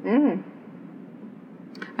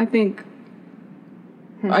 I think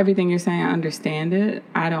everything you're saying, I understand it.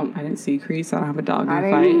 I didn't see Creed, so I don't have a dog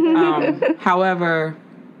in the fight. However,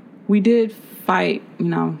 we did fight, you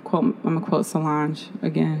know, I'm going to quote Solange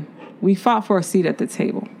again. We fought for a seat at the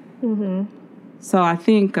table. So I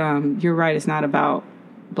think you're right. It's not about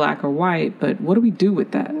black or white, but what do we do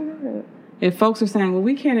with that? If folks are saying, well,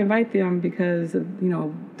 we can't invite them because, you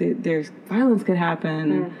know, there's violence could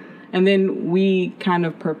happen, and then we kind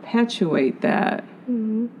of perpetuate that.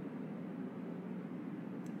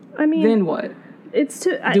 I mean, then what?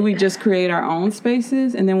 Do we just create our own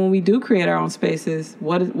spaces? And then when we do create our own spaces,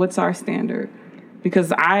 what's our standard?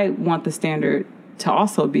 Because I want the standard to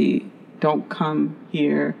also be, don't come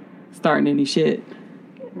here starting any shit.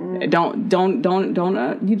 Don't.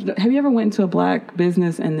 Have you ever went into a black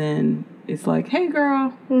business and then it's like, hey,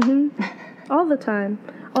 girl. All the time.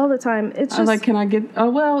 It's just, I was like, can I get? Oh,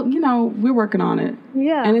 well, you know, we're working on it.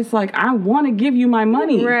 Yeah. And it's like, I want to give you my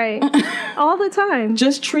money. Right. All the time.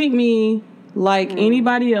 Just treat me like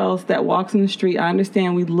anybody else that walks in the street. I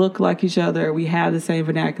understand we look like each other. We have the same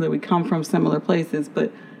vernacular. We come from similar places,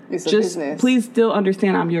 but it's just please still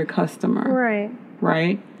understand I'm your customer. Right.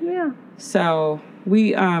 Right? Yeah. So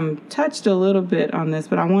we touched a little bit on this,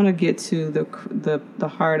 but I want to get to the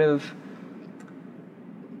heart of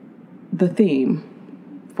the theme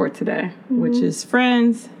for today, which is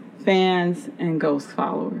friends, fans, and ghost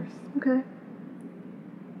followers. Okay.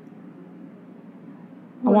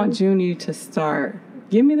 I want Junie to start.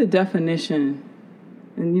 Give me the definition.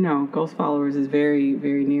 And, you know, ghost followers is very,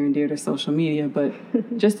 very near and dear to social media, but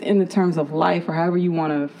just in the terms of life or however you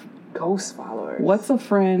want to. Ghost followers. What's a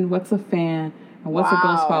friend? What's a fan? And what's a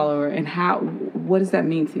ghost follower? And what does that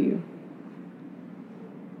mean to you?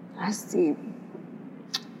 That's deep.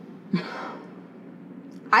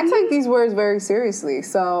 I take these words very seriously.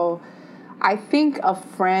 So I think a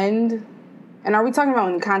friend, and are we talking about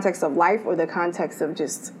in the context of life or the context of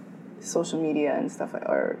just social media and stuff?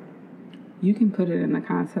 Or you can put it in the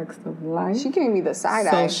context of life. She gave me the side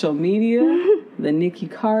eye. Social media, the Nikki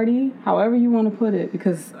Cardi, however you want to put it,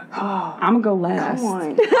 because I'm going to go last. Come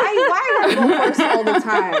on. Why do I go first all the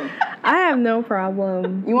time? I have no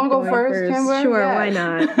problem. You want to go first, Kimber? Sure, yes. Why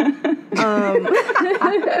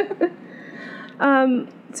not?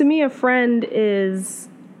 To me, a friend is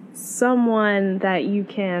someone that you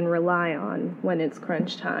can rely on when it's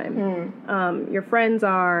crunch time. Your friends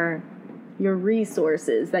are your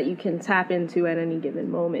resources that you can tap into at any given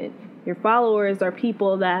moment. Your followers are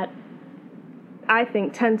people that I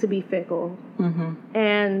think tend to be fickle.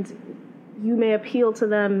 And you may appeal to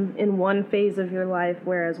them in one phase of your life,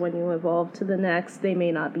 whereas when you evolve to the next, they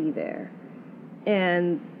may not be there.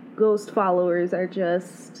 And ghost followers are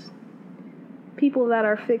just people that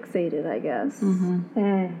are fixated, I guess,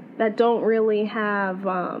 that don't really have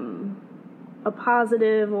a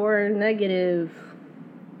positive or negative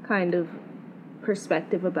kind of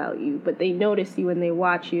perspective about you, but they notice you and they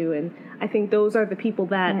watch you. And I think those are the people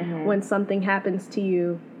that when something happens to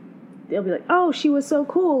you, they'll be like, oh, she was so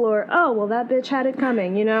cool, or oh, well, that bitch had it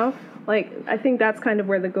coming, you know? Like, I think that's kind of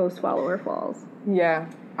where the ghost follower falls. Yeah,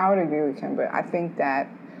 I would agree with Kim, but I think that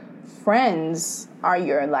friends are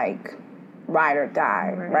your, like, ride or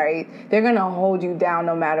die, right? They're going to hold you down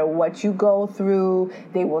no matter what you go through.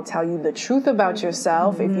 They will tell you the truth about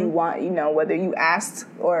yourself if you want, you know, whether you asked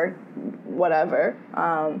or whatever.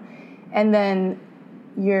 And then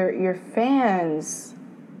your fans,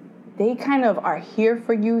 they kind of are here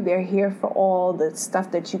for you. They're here for all the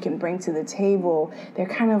stuff that you can bring to the table. They're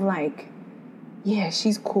kind of like, yeah,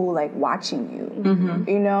 she's cool, like watching you,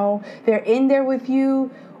 you know? They're in there with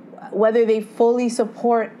you. Whether they fully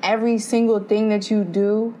support every single thing that you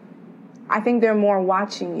do, I think they're more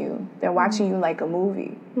watching you. They're watching you like a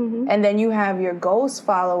movie. And then you have your ghost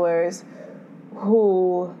followers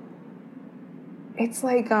who, it's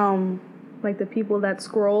like the people that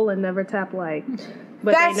scroll and never tap like,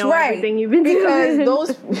 but that's they know everything you've been doing. Because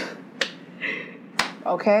those,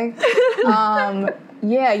 okay.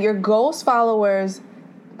 Yeah, your ghost followers,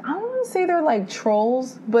 I don't want to say they're like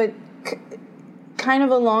trolls, but kind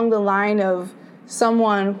of along the line of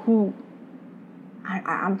someone who,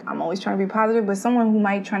 I'm always trying to be positive, but someone who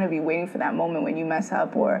might trying to be waiting for that moment when you mess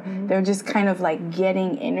up, or they're just kind of like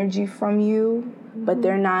getting energy from you, but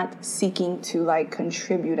they're not seeking to like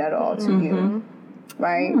contribute at all to you,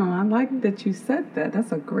 right? Oh, I like that you said that.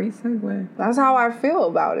 That's a great segue. That's how I feel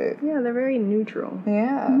about it. Yeah, they're very neutral.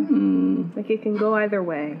 Yeah, Like it can go either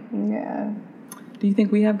way. yeah. Do you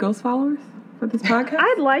think we have ghost followers for this podcast?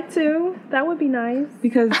 I'd like to. That would be nice.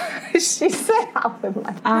 Because She said I would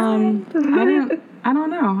like. I don't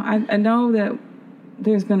know. I know that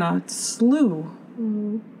there's been a slew,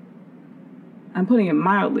 I'm putting it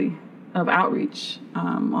mildly, of outreach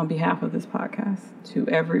on behalf of this podcast to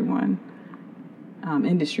everyone,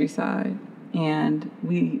 industry side. And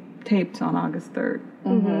we taped on August 3rd.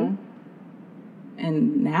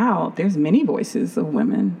 And now there's many voices of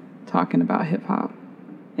women talking about hip hop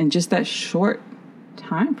in just that short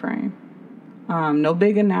time frame. No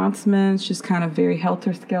big announcements, just kind of very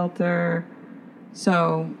helter-skelter.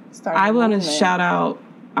 So I want to shout out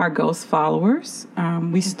our Ghost followers.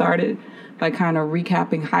 We started by kind of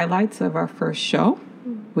recapping highlights of our first show,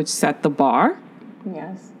 which set the bar.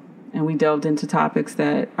 Yes. And we delved into topics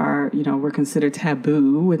that are, were considered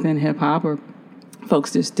taboo within hip-hop, or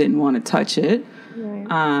folks just didn't want to touch it.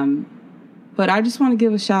 Right. But I just want to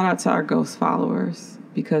give a shout-out to our Ghost followers,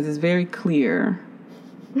 because it's very clear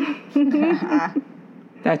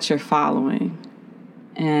that you're following.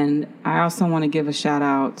 And I also want to give a shout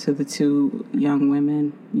out to the two young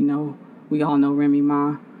women. We all know Remy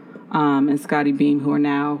Ma and Scotty Beam, who are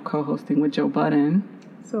now co-hosting with Joe Budden.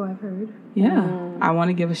 So I've heard. Yeah. I want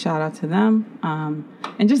to give a shout out to them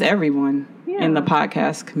and just everyone in the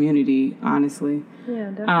podcast community, honestly. Yeah,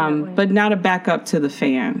 definitely. But now to back up to the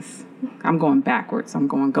fans. I'm going backwards. I'm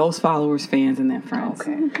going Ghost followers, fans, and then friends.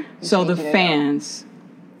 Okay. So the fans,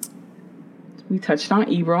 we touched on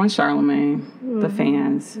Ebro and Charlemagne, the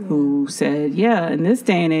fans who said, yeah, in this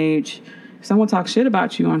day and age, if someone talks shit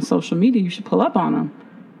about you on social media, you should pull up on them.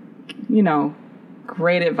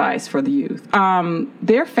 Great advice for the youth.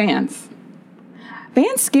 They're fans.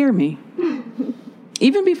 Fans scare me.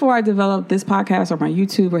 Even before I developed this podcast or my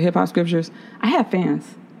YouTube or Hip Hop Scriptures, I had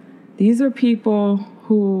fans. These are people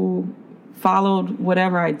who followed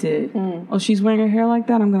whatever I did. Oh, she's wearing her hair like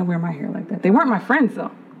that? I'm going to wear my hair like that. They weren't my friends,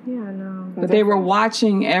 though. Yeah, no. But they were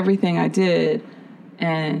watching everything I did,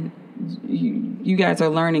 and you guys are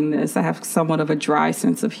learning this. I have somewhat of a dry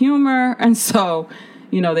sense of humor, and so,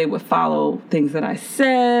 they would follow things that I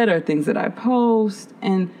said or things that I post,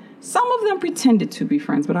 and some of them pretended to be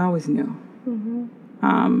friends, but I always knew.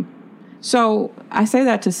 So I say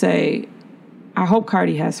that to say, I hope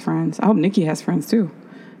Cardi has friends. I hope Nicki has friends, too,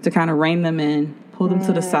 to kind of rein them in, pull them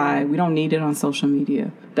to the side. We don't need it on social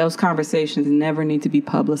media. Those conversations never need to be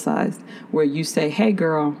publicized, where you say, hey,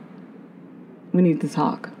 girl, we need to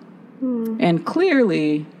talk. And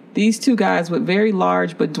clearly, these two guys with very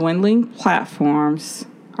large but dwindling platforms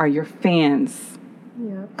are your fans,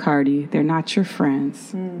 Cardi. They're not your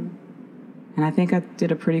friends. And I think I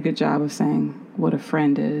did a pretty good job of saying what a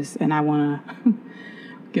friend is. And I want to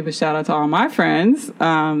give a shout out to all my friends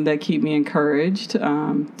that keep me encouraged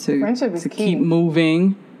to keep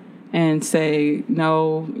moving and say,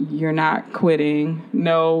 no, you're not quitting.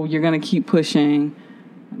 No, you're going to keep pushing.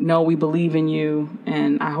 No, we believe in you.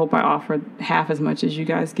 And I hope I offer half as much as you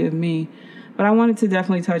guys give me. But I wanted to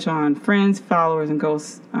definitely touch on friends, followers, and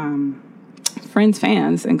ghosts, friends,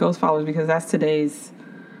 fans, and ghost followers, because that's today's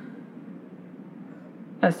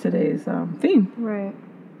theme. Right.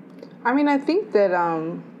 I mean, I think that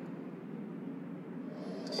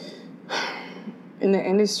in the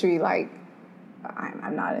industry, like,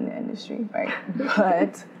 I'm not in the industry, right?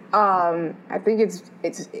 But I think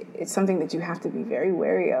it's something that you have to be very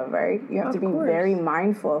wary of, right? You have to be very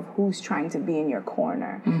mindful of who's trying to be in your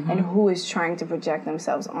corner and who is trying to project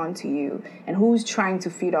themselves onto you and who's trying to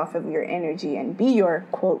feed off of your energy and be your,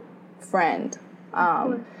 quote, friend.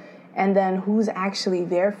 And then who's actually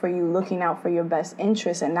there for you, looking out for your best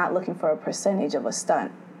interests and not looking for a percentage of a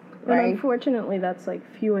stunt, right? And unfortunately, that's like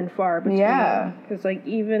few and far between. Yeah. Because like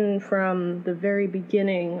even from the very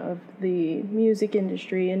beginning of the music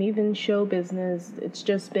industry and even show business, it's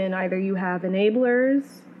just been either you have enablers,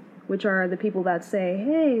 which are the people that say,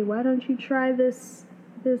 hey, why don't you try this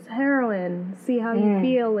heroin, see how you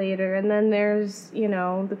feel later. And then there's,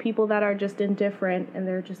 the people that are just indifferent and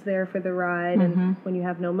they're just there for the ride. And when you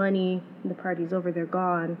have no money and the party's over, they're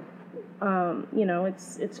gone.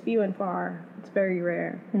 It's few and far. It's very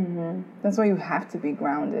rare. That's why you have to be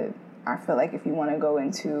grounded. I feel like if you want to go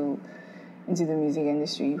into into the music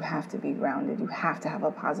industry, you have to be grounded. You have to have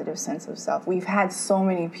a positive sense of self. We've had so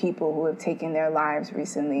many people who have taken their lives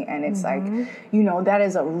recently, and it's like, you know, that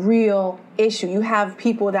is a real issue. You have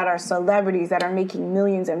people that are celebrities that are making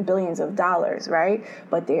millions and billions of dollars, right?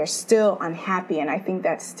 But they are still unhappy, and I think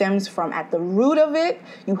that stems from, at the root of it,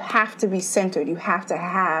 you have to be centered. You have to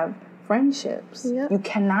have friendships. Yep. You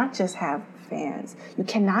cannot just have fans. You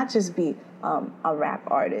cannot just be a rap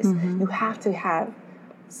artist. You have to have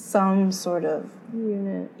some sort of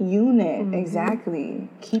unit, exactly.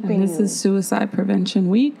 Keeping And this is Suicide Prevention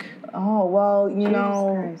Week. Oh, well, you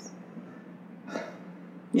know,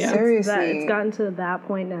 Yeah. seriously. It's gotten to that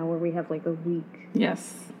point now where we have like a week.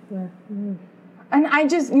 Yes. Yeah. And I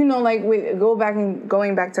just, you know, like,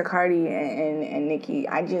 going back to Cardi and Nicki,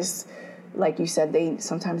 I just, like you said,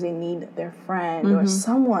 sometimes they need their friend or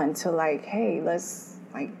someone to, like, hey, let's,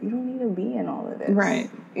 like, you don't need to be in all of this. Right.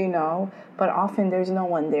 You know? But often there's no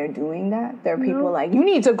one there doing that. There are people like, you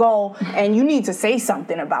need to go and you need to say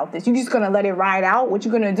something about this. You're just going to let it ride out? What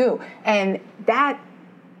you going to do? And that,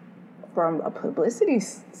 from a publicity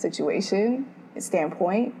situation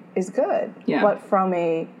standpoint, is good. Yeah. But from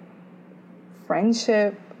a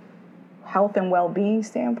friendship, health and well-being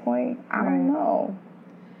standpoint, I don't know.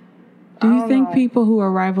 Do you think people who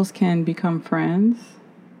are rivals can become friends,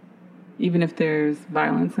 even if there's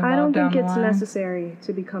violence involved? I don't think down it's the line? necessary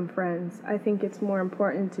to become friends. I think it's more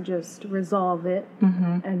important to just resolve it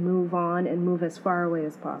and move on and move as far away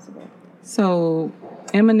as possible. So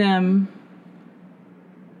Eminem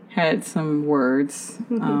had some words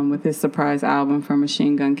with his surprise album from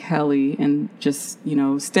Machine Gun Kelly, and just, you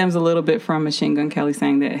know, stems a little bit from Machine Gun Kelly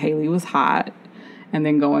saying that Haley was hot, and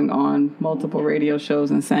then going on multiple radio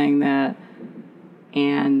shows and saying that.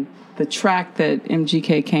 And the track that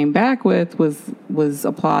MGK came back with was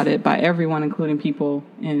applauded by everyone, including people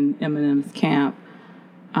in Eminem's camp.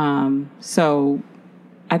 So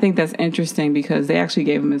I think that's interesting because they actually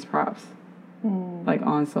gave him his props, like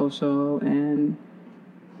on social,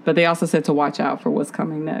 but they also said to watch out for what's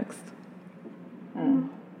coming next.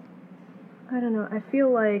 I don't know. I feel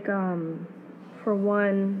like, for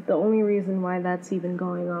one, the only reason why that's even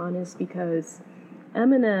going on is because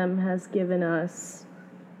Eminem has given us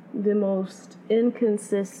the most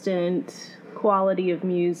inconsistent quality of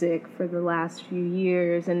music for the last few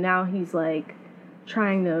years, and now he's like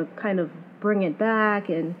trying to kind of bring it back,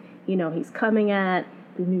 and, you know, he's coming at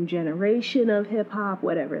the new generation of hip-hop,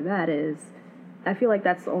 whatever that is. I feel like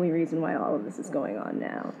that's the only reason why all of this is going on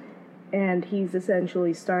now. And he's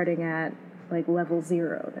essentially starting at, like, level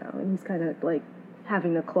 0 now. And he's kind of, like,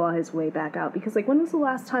 having to claw his way back out. Because, like, when was the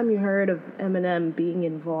last time you heard of Eminem being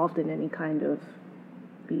involved in any kind of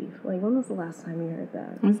beef? Like, when was the last time you heard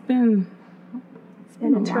that? It's been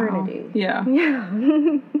An a eternity. while. Yeah. Yeah.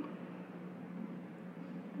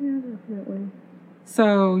 Yeah, definitely.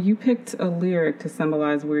 So you picked a lyric to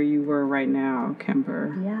symbolize where you were right now,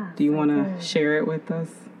 Kimber. Yeah. Do you want to share it with us?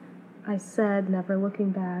 I said never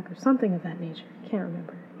looking back or something of that nature. Can't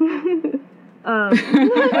remember.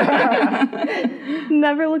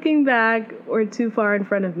 Never looking back or too far in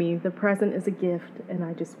front of me. The present is a gift and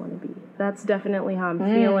I just want to be. That's definitely how I'm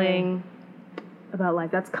feeling about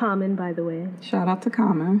life. That's Common, by the way. Shout out to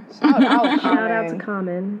Common. Shout out to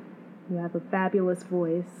Common. You have a fabulous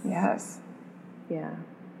voice. Yes. Yeah.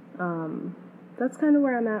 That's kind of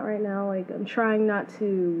where I'm at right now. Like, I'm trying not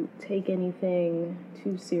to take anything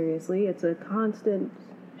too seriously. It's a constant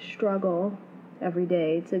struggle every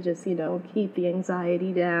day to just, you know, keep the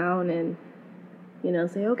anxiety down and, you know,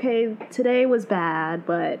 say, okay, today was bad,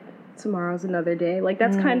 but tomorrow's another day. Like,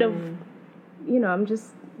 that's kind of, you know, I'm just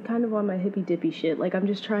kind of on my hippy-dippy shit. Like, I'm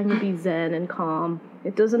just trying to be zen and calm.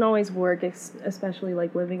 It doesn't always work, especially,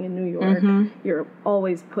 like, living in New York. You're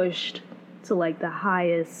always pushed to, like, the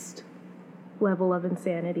highest level of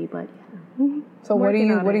insanity, but yeah. So what do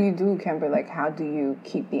you do, Kimber? Like, how do you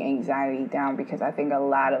keep the anxiety down? Because I think a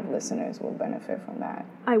lot of listeners will benefit from that.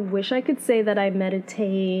 I wish I could say that I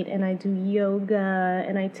meditate and I do yoga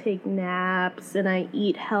and I take naps and I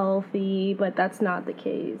eat healthy, but that's not the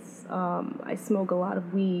case. I smoke a lot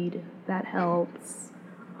of weed. That helps.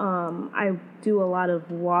 I do a lot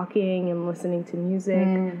of walking and listening to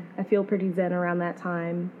music. I feel pretty zen around that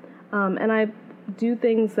time. And I do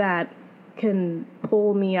things that can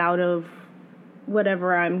pull me out of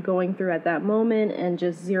whatever I'm going through at that moment and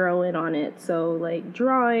just zero in on it. So, like,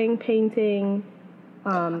 drawing, painting.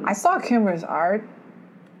 I saw Kimber's art.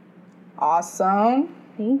 Awesome.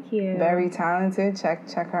 Thank you. Very talented.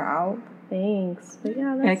 Check her out. Thanks. But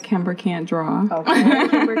yeah, At Kimber Can't Draw. Okay.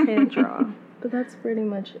 Kimber can't draw. But that's pretty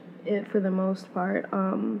much it for the most part.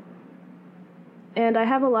 And I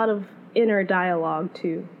have a lot of inner dialogue,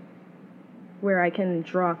 too. where I can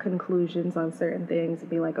draw conclusions on certain things and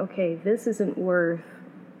be like, okay, this isn't worth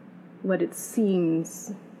what it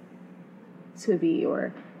seems to be,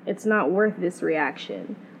 or it's not worth this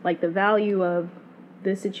reaction. Like, the value of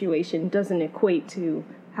this situation doesn't equate to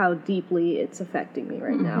how deeply it's affecting me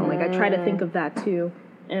right now. Like, I try to think of that too.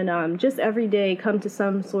 And just every day come to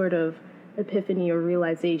some sort of epiphany or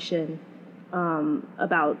realization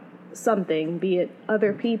about something, be it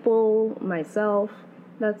other people, myself.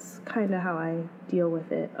 That's kind of how I deal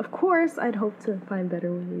with it. Of course, I'd hope to find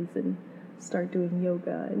better ways and start doing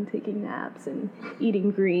yoga and taking naps and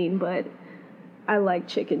eating green, but I like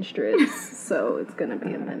chicken strips, so it's going to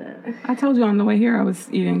be a minute. I told you on the way here I was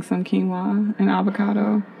eating some quinoa and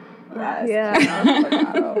avocado. Yes.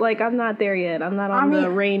 Yeah. Like, I'm not there yet. I'm not on the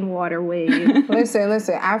rainwater wave. Listen,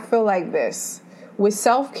 I feel like this. With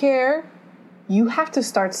self-care, you have to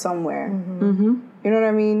start somewhere. You know what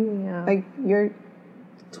I mean? Yeah. Like, you're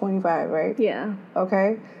 25, right? Yeah.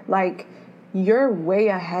 Okay? Like, you're way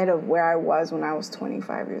ahead of where I was when I was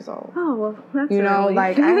 25 years old. Oh, well, that's You know, early.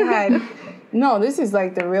 like, I had... No, this is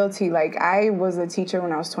like the real tea. Like, I was a teacher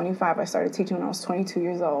when I was 25. I started teaching when I was 22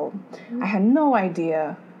 years old. I had no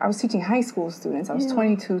idea. I was teaching high school students. I was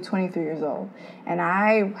 22, 23 years old. And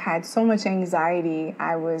I had so much anxiety.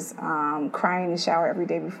 I was crying in the shower every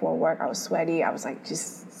day before work. I was sweaty. I was like,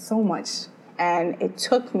 just so much. And it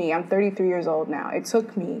took me, I'm 33 years old now. It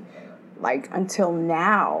took me like until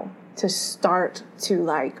now to start to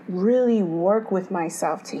like really work with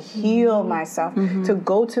myself, to heal myself, to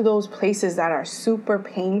go to those places that are super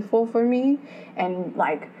painful for me and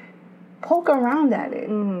like poke around at it.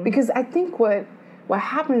 Because I think what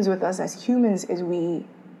happens with us as humans is we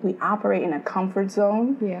operate in a comfort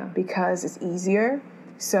zone because it's easier.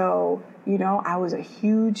 So, you know, I was a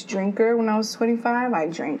huge drinker when I was 25. I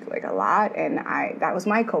drank like a lot, and that was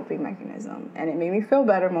my coping mechanism, and it made me feel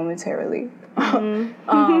better momentarily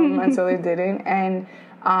until it didn't. And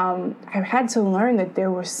I had to learn that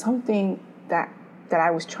there was something that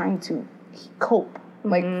I was trying to cope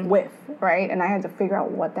with, right? And I had to figure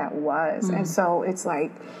out what that was. And so it's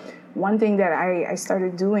like one thing that I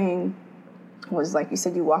started doing was, like you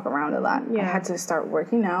said, you walk around a lot. I had to start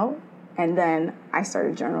working out. And then I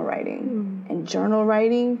started journal writing. And journal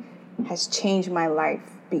writing has changed my life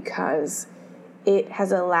because it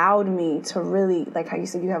has allowed me to really, like how you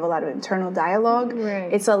said, you have a lot of internal dialogue.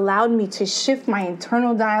 Right. It's allowed me to shift my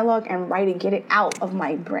internal dialogue and write it, get it out of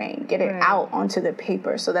my brain, get it out onto the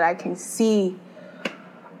paper so that I can see,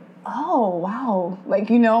 oh, wow. Like,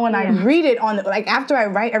 you know, when I read it like after I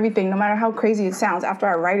write everything, no matter how crazy it sounds, after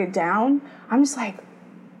I write it down, I'm just like,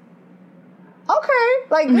 okay,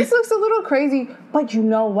 like this looks a little crazy, but you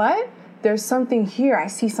know what? There's something here. I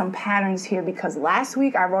see some patterns here because last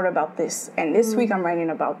week I wrote about this, and this week I'm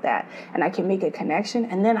writing about that, and I can make a connection,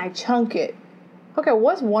 and then I chunk it. Okay,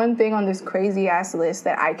 what's one thing on this crazy ass list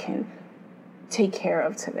that I can take care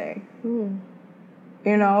of today? You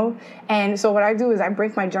know? And so what I do is I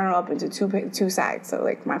break my journal up into two sides. So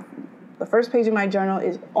like the first page of my journal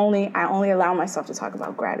is I only allow myself to talk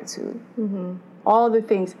about gratitude. All the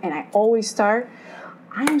things. And I always start,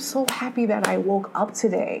 I am so happy that I woke up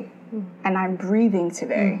today and I'm breathing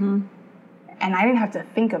today. And I didn't have to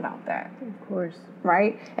think about that. Of course.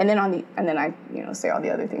 Right? And then I, you know, say all the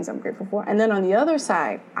other things I'm grateful for. And then on the other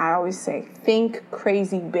side, I always say, think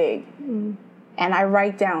crazy big. And I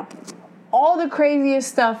write down all the craziest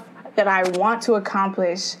stuff that I want to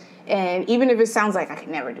accomplish. And even if it sounds like I could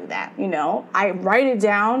never do that, you know, I write it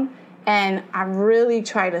down. And I really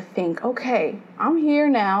try to think, okay, I'm here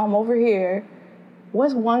now, I'm over here.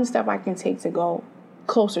 What's one step I can take to go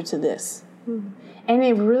closer to this? And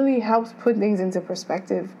it really helps put things into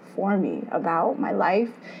perspective for me about my life.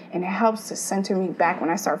 And it helps to center me back when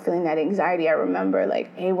I start feeling that anxiety. I remember like,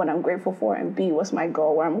 A, what I'm grateful for, and B, what's my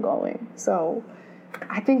goal, where I'm going. So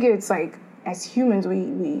I think it's like, as humans,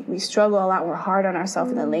 we struggle a lot. We're hard on ourselves,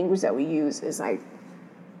 and the language that we use is like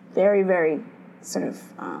very, very sort of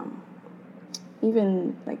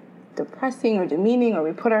even like depressing or demeaning, or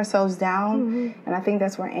we put ourselves down. And I think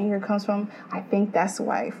that's where anger comes from. I think that's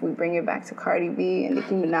why, if we bring it back to Cardi B and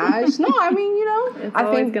Nicki Minaj, no, I mean, you know, it's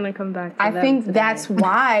always going to come back to I them think today. that's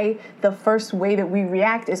why the first way that we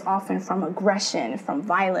react is often from aggression, from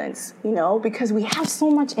violence, you know, because we have so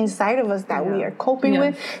much inside of us that we are coping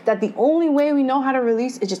with, that the only way we know how to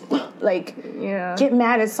release is just like get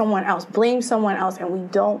mad at someone else, blame someone else, and we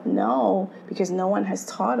don't know because no one has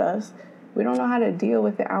taught us. We don't know how to deal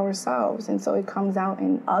with it ourselves, and so it comes out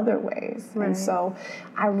in other ways. And so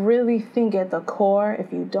I really think at the core,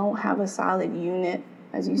 if you don't have a solid unit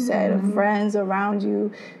as you said, of friends around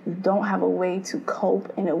you. You don't have a way to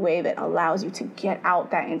cope in a way that allows you to get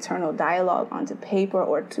out that internal dialogue onto paper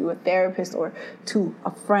or to a therapist or to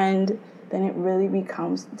a friend, then it really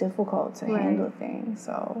becomes difficult to handle things.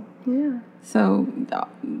 So So,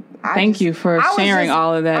 thank you for sharing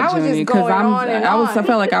all of that, Junie. Because I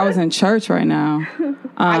felt like I was in church right now.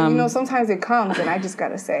 Sometimes it comes, and I just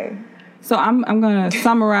gotta say. So I'm going to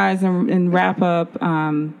summarize and wrap up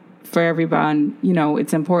for everyone.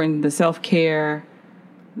 It's important, the self-care,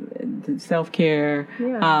 the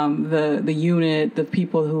unit, the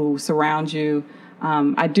people who surround you.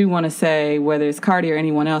 I do want to say, whether it's Cardi or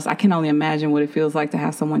anyone else, I can only imagine what it feels like to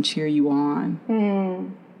have someone cheer you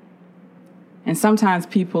on. And sometimes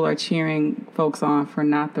people are cheering folks on for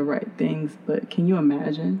not the right things, but can you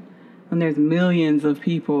imagine when there's millions of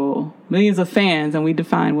people, millions of fans, and we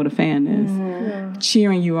define what a fan is,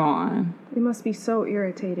 cheering you on? It must be so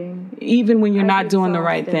irritating. Even when you're not doing the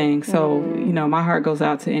right thing. So, my heart goes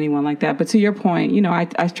out to anyone like that. But to your point,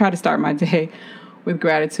 I try to start my day with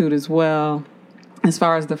gratitude as well. As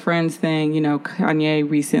far as the friends thing, Kanye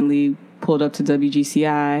recently pulled up to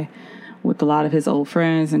WGCI with a lot of his old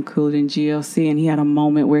friends, including GLC, and he had a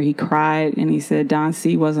moment where he cried, and he said, Don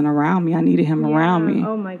C wasn't around me. I needed him around me.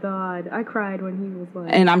 Oh, my God. I cried when he was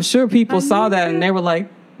like... And I'm sure people saw that, and they were like,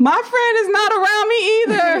 my friend is not around me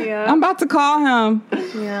either. I'm about to call him.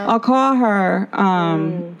 I'll call her.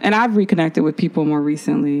 And I've reconnected with people more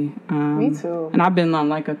recently. Me too. And I've been on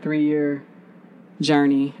like a 3-year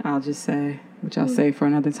journey, I'll just say, which I'll say for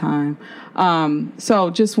another time.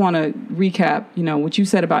 So just want to recap, what you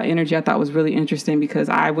said about energy. I thought was really interesting because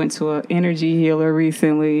I went to an energy healer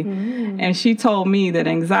recently, and she told me that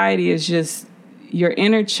anxiety is just your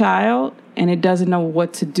inner child, and it doesn't know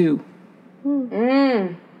what to do.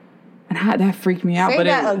 And that freaked me out. Say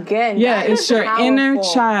that again. Yeah, it's your inner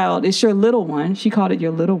child. It's your little one. She called it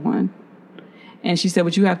your little one. And she said,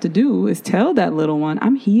 what you have to do is tell that little one,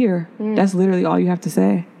 I'm here. That's literally all you have to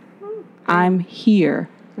say. I'm here.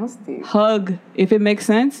 That's deep. Hug, if it makes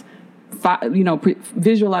sense,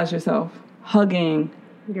 visualize yourself hugging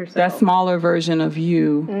that smaller version of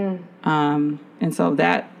you. And so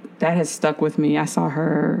that has stuck with me. I saw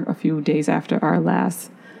her a few days after our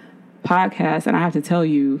last podcast, and I have to tell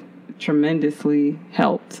you, tremendously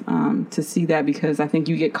helped to see that, because I think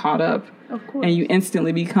you get caught up and you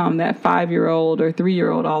instantly become that 5-year-old or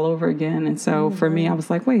 3-year-old all over again. And so for me, I was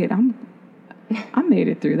like, wait, I made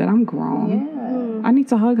it through that. I'm grown. I need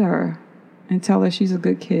to hug her and tell her she's a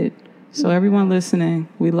good kid. So everyone listening,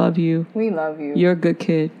 we love you. We love you. You're a good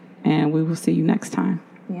kid, and we will see you next time.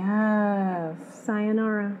 Yes.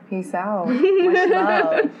 Sayonara. Peace out. Much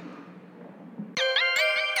love.